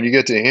 But when you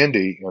get to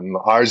Indy and the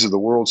eyes of the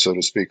world, so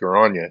to speak, are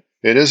on you,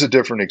 it is a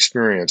different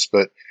experience.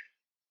 But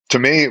to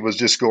me, it was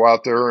just go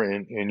out there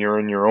and you're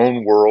in your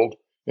own world.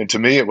 And to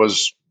me, it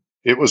was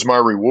my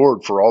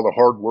reward for all the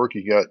hard work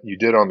you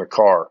did on the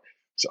car.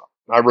 So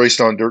I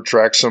raced on dirt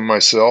tracks some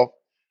myself,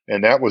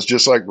 and that was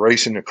just like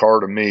racing a car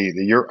to me,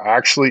 that you're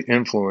actually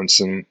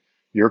influencing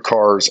your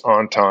cars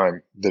on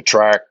time, the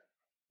track,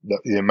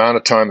 the amount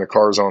of time the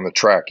car's on the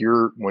track.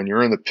 When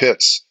you're in the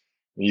pits,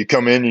 you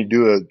come in,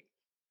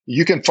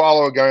 you can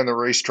follow a guy on the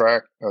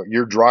racetrack.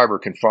 Your driver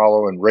can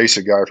follow and race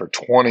a guy for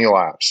 20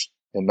 laps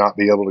and not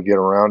be able to get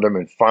around him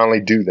and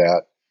finally do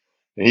that.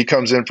 And he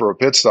comes in for a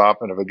pit stop,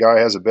 and if a guy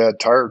has a bad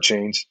tire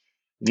change,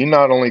 you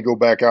not only go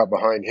back out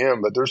behind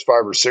him, but there's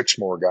 5 or 6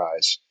 more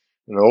guys.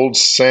 And the old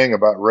saying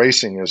about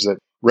racing is that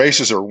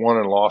races are won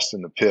and lost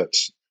in the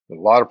pits. There's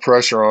a lot of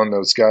pressure on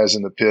those guys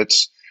in the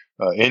pits.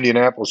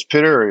 Indianapolis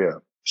pit area,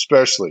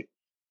 especially.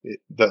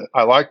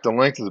 I like the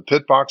length of the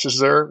pit boxes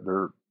there.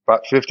 They're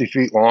about 50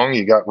 feet long.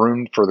 You got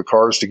room for the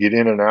cars to get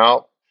in and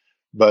out,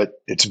 but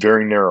it's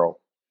very narrow.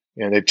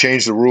 And they've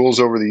changed the rules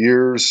over the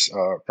years.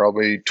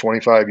 Probably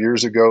 25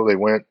 years ago, they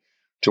went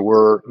to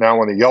where now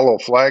when the yellow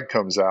flag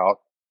comes out,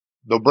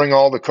 they'll bring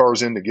all the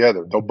cars in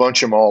together. They'll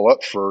bunch them all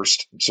up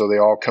first, so they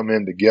all come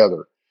in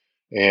together.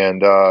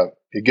 And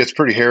it gets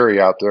pretty hairy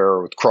out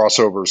there with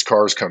crossovers,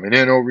 cars coming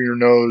in over your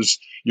nose,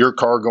 your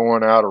car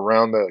going out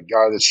around the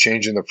guy that's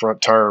changing the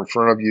front tire in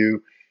front of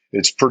you.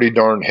 It's pretty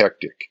darn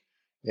hectic.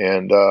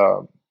 And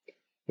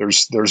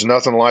there's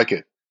nothing like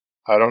it.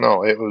 I don't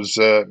know. It was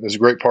a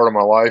great part of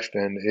my life,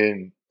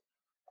 and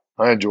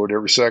I enjoyed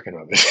every second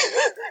of it.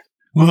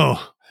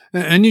 Well,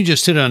 and you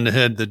just hit on the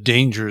head the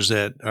dangers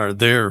that are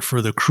there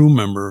for the crew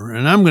member.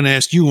 And I'm going to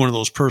ask you one of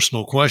those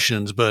personal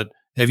questions, but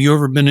have you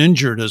ever been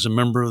injured as a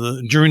member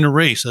of during a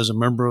race as a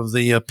member of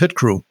the pit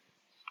crew?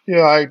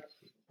 Yeah,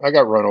 I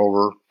got run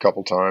over a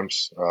couple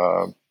times.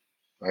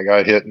 I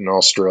got hit in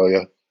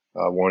Australia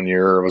one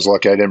year. I was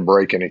lucky I didn't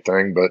break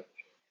anything, but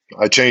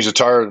I changed the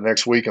tire the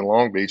next week in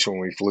Long Beach when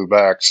we flew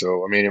back.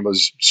 So, I mean, it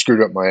was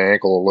screwed up my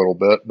ankle a little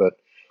bit, but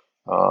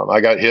I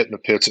got hit in the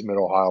pits at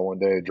Mid-Ohio one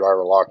day. The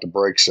driver locked the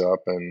brakes up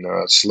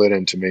and slid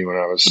into me when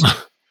I was,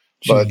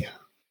 but if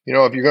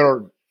you're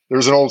going to,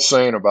 there's an old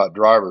saying about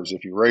drivers.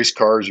 If you race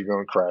cars, you're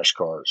going to crash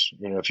cars.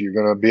 If you're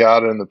going to be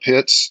out in the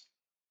pits,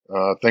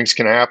 things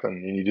can happen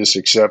and you just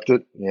accept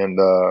it and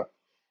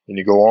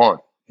you go on.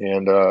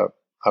 And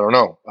I don't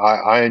know.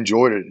 I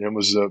enjoyed it. And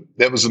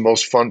that was the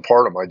most fun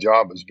part of my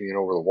job, was being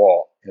over the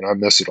wall. And I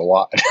miss it a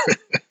lot.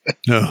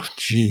 Oh,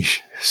 gee,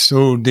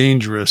 so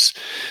dangerous.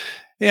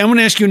 Hey, I'm going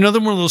to ask you another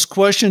one of those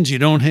questions. You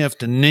don't have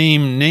to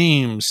name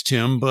names,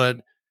 Tim, but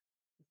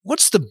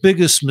what's the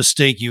biggest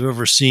mistake you've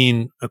ever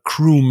seen a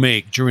crew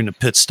make during a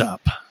pit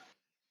stop?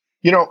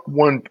 You know,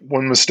 when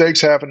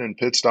mistakes happen in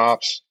pit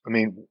stops, I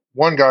mean,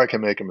 one guy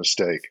can make a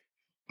mistake,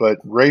 but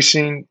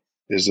racing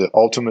is the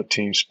ultimate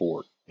team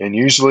sport. And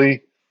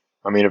usually,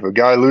 I mean, if a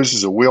guy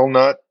loses a wheel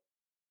nut,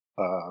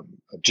 a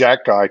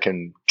jack guy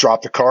can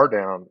drop the car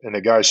down and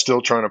the guy's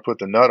still trying to put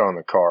the nut on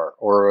the car,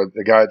 or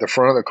the guy at the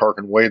front of the car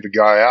can wave the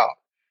guy out.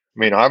 I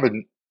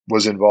mean,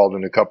 was involved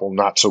in a couple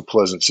not so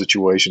pleasant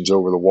situations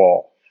over the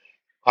wall.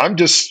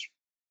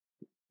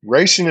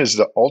 Racing is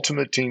the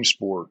ultimate team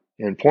sport,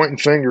 and pointing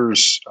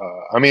fingers,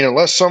 I mean,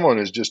 unless someone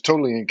is just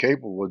totally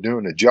incapable of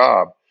doing the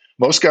job,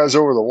 most guys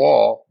over the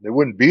wall, they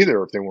wouldn't be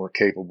there if they weren't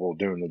capable of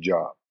doing the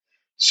job.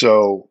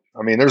 So,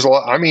 I mean, there's a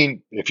lot. I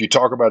mean, if you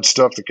talk about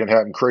stuff that can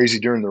happen crazy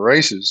during the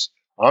races,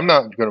 I'm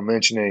not going to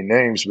mention any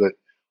names, but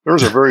there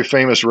was a very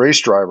famous race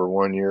driver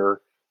one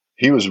year.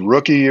 He was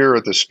rookie year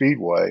at the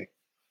Speedway,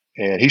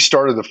 and he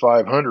started the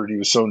 500. He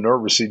was so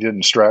nervous he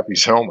didn't strap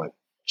his helmet.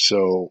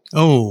 So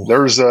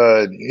there's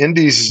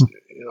Indies,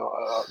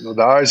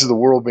 the eyes of the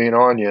world being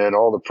on you and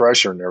all the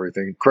pressure and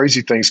everything.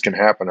 Crazy things can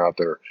happen out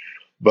there.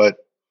 But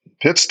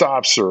pit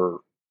stops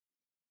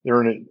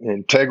they're an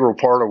integral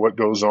part of what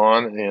goes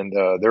on, and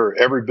they're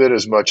every bit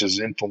as much as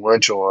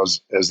influential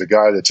as the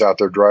guy that's out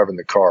there driving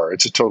the car.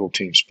 It's a total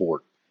team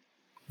sport.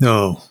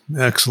 Oh,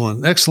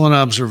 excellent. Excellent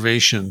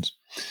observations.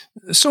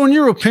 So in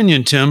your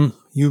opinion, Tim,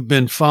 you've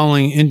been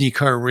following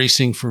IndyCar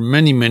racing for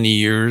many, many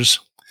years.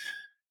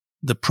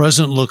 The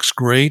present looks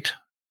great.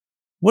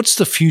 What's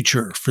the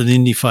future for the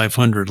Indy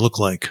 500 look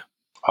like?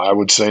 I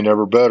would say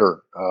never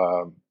better.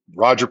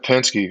 Roger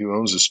Penske, who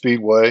owns the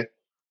Speedway,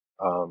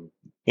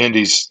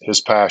 Indy's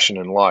his passion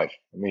in life.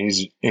 I mean,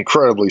 he's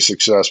incredibly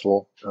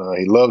successful.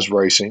 He loves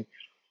racing.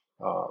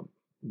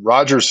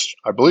 Roger's,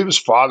 I believe his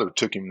father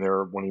took him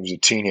there when he was a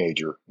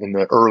teenager in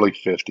the early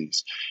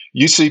 50s.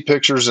 You see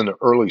pictures in the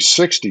early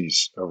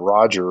 60s of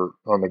Roger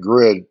on the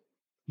grid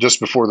just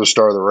before the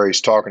start of the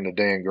race talking to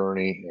Dan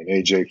Gurney and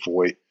A.J.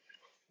 Foyt.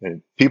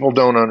 And people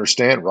don't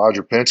understand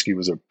Roger Penske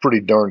was a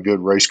pretty darn good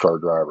race car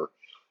driver.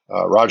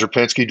 Roger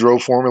Penske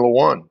drove Formula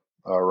One.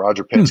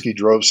 Roger Penske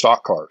drove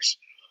stock cars.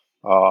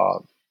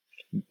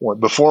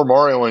 Before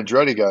Mario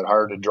Andretti got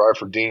hired to drive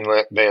for Dean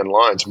Van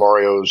Lines,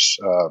 Mario's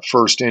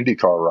first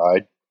IndyCar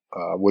ride,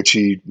 which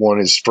he won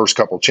his first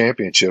couple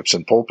championships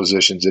and pole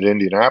positions at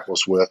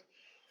Indianapolis with,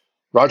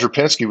 Roger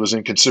Penske was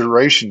in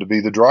consideration to be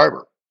the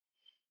driver.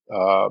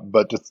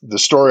 But the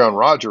story on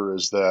Roger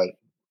is that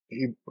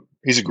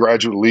he's a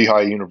graduate of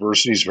Lehigh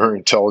University. He's a very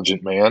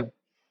intelligent man,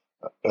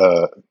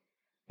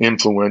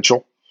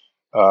 influential.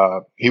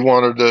 He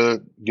wanted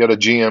to get a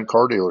GM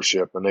car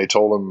dealership, and they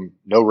told him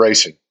no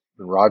racing.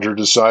 And Roger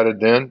decided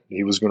then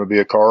he was going to be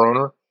a car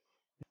owner.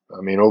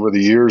 I mean, over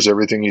the years,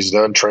 everything he's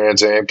done,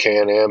 Trans Am,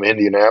 Can-Am,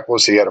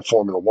 Indianapolis, he had a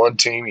Formula One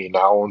team. He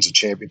now owns a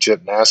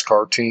championship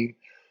NASCAR team,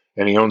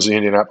 and he owns the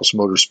Indianapolis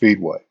Motor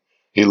Speedway.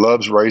 He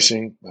loves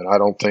racing, and I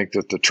don't think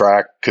that the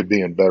track could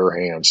be in better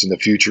hands. And the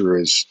future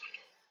is,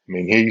 I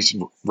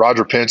mean,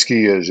 Roger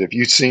Penske is, if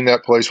you've seen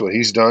that place, what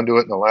he's done to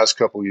it in the last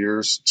couple of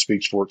years, it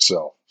speaks for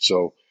itself.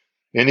 So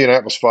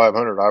Indianapolis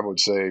 500, I would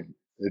say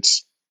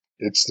it's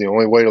the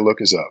only way to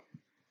look is up.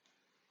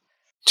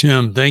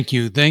 Tim, thank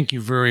you. Thank you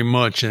very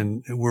much.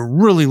 And we're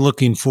really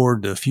looking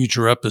forward to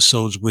future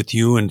episodes with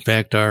you. In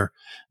fact, our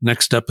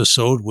next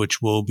episode,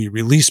 which will be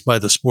released by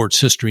the Sports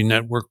History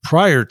Network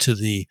prior to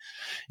the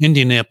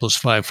Indianapolis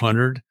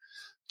 500.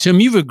 Tim,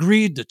 you've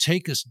agreed to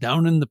take us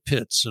down in the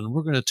pits, and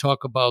we're going to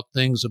talk about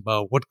things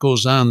about what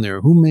goes on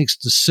there, who makes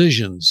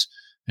decisions,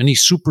 any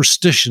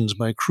superstitions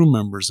by crew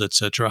members,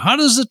 etc. How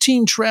does the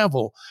team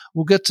travel?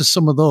 We'll get to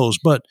some of those.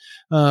 But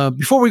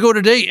before we go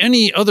today,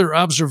 any other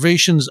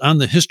observations on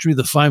the history of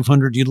the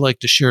 500 you'd like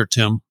to share,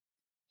 Tim?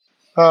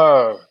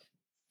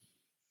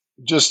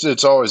 Just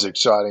it's always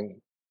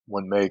exciting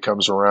when May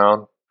comes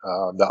around.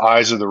 The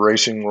eyes of the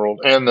racing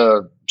world and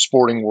the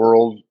sporting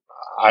world,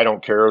 I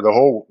don't care, the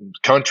whole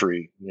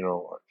country,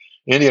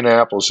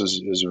 Indianapolis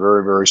is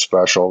very, very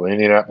special. The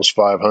Indianapolis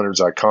 500 is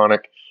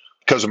iconic.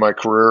 Because of my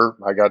career,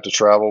 I got to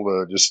travel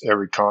to just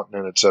every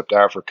continent except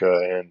Africa.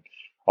 And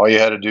all you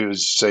had to do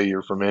is say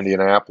you're from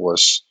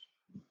Indianapolis.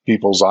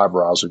 People's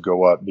eyebrows would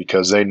go up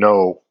because they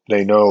know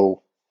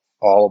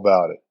all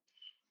about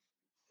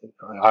it.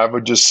 I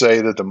would just say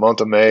that the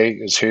month of May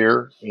is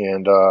here,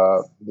 and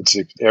it's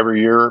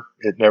every year.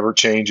 It never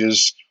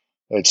changes.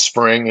 It's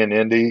spring in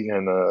Indy,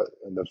 and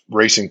the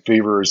racing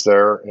fever is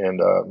there,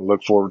 and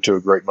look forward to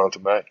a great month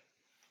of May.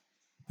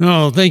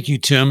 Oh, thank you,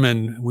 Tim.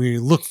 And we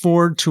look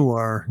forward to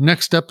our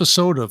next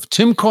episode of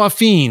Tim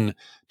Coffeen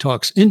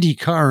Talks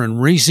IndyCar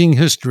and Racing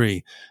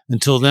History.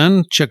 Until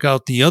then, check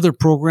out the other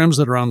programs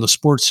that are on the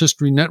Sports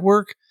History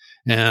Network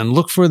and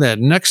look for that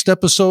next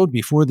episode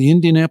before the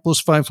Indianapolis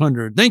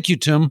 500. Thank you,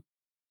 Tim.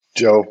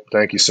 Joe,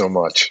 thank you so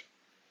much.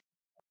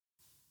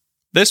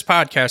 This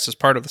podcast is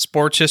part of the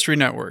Sports History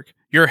Network,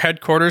 your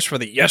headquarters for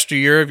the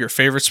yesteryear of your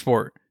favorite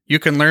sport. You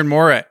can learn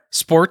more at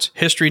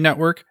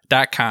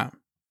sportshistorynetwork.com.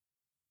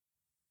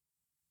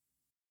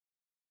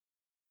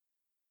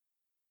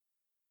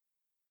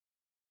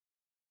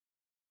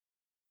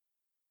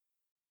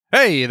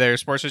 Hey there,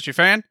 sports history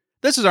fan.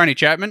 This is Arnie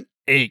Chapman,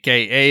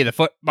 aka the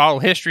Football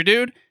History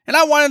Dude, and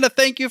I wanted to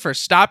thank you for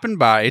stopping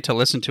by to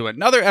listen to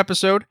another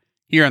episode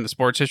here on the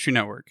Sports History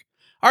Network.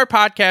 Our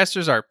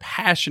podcasters are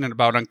passionate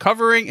about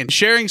uncovering and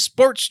sharing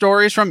sports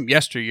stories from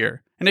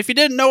yesteryear. And if you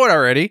didn't know it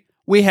already,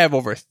 we have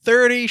over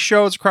 30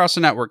 shows across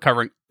the network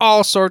covering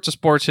all sorts of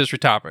sports history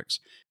topics.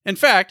 In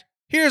fact,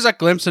 here's a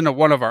glimpse into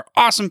one of our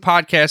awesome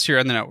podcasts here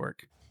on the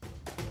network.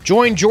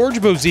 Join George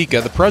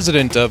Bozica, the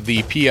president of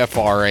the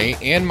PFRA,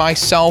 and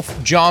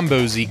myself, John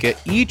Bozica,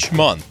 each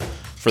month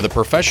for the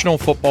Professional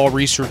Football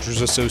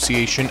Researchers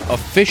Association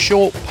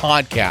official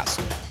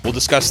podcast. We'll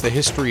discuss the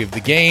history of the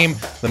game,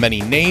 the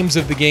many names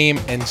of the game,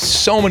 and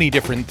so many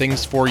different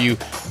things for you,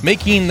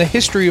 making the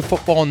history of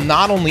football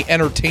not only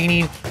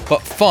entertaining,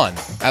 but fun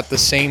at the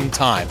same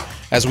time,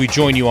 as we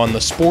join you on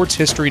the Sports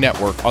History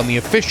Network on the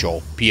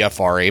official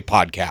PFRA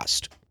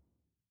podcast.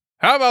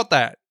 How about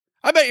that?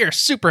 I bet you're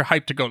super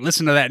hyped to go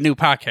listen to that new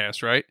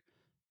podcast, right?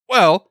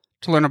 Well,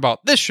 to learn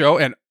about this show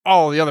and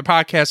all the other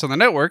podcasts on the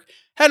network,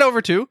 head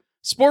over to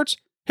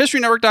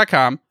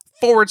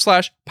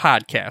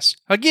sportshistorynetwork.com/podcasts.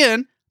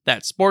 Again,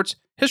 that's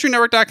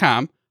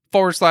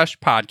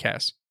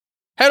sportshistorynetwork.com/podcasts.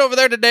 Head over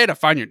there today to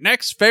find your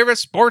next favorite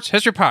sports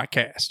history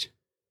podcast.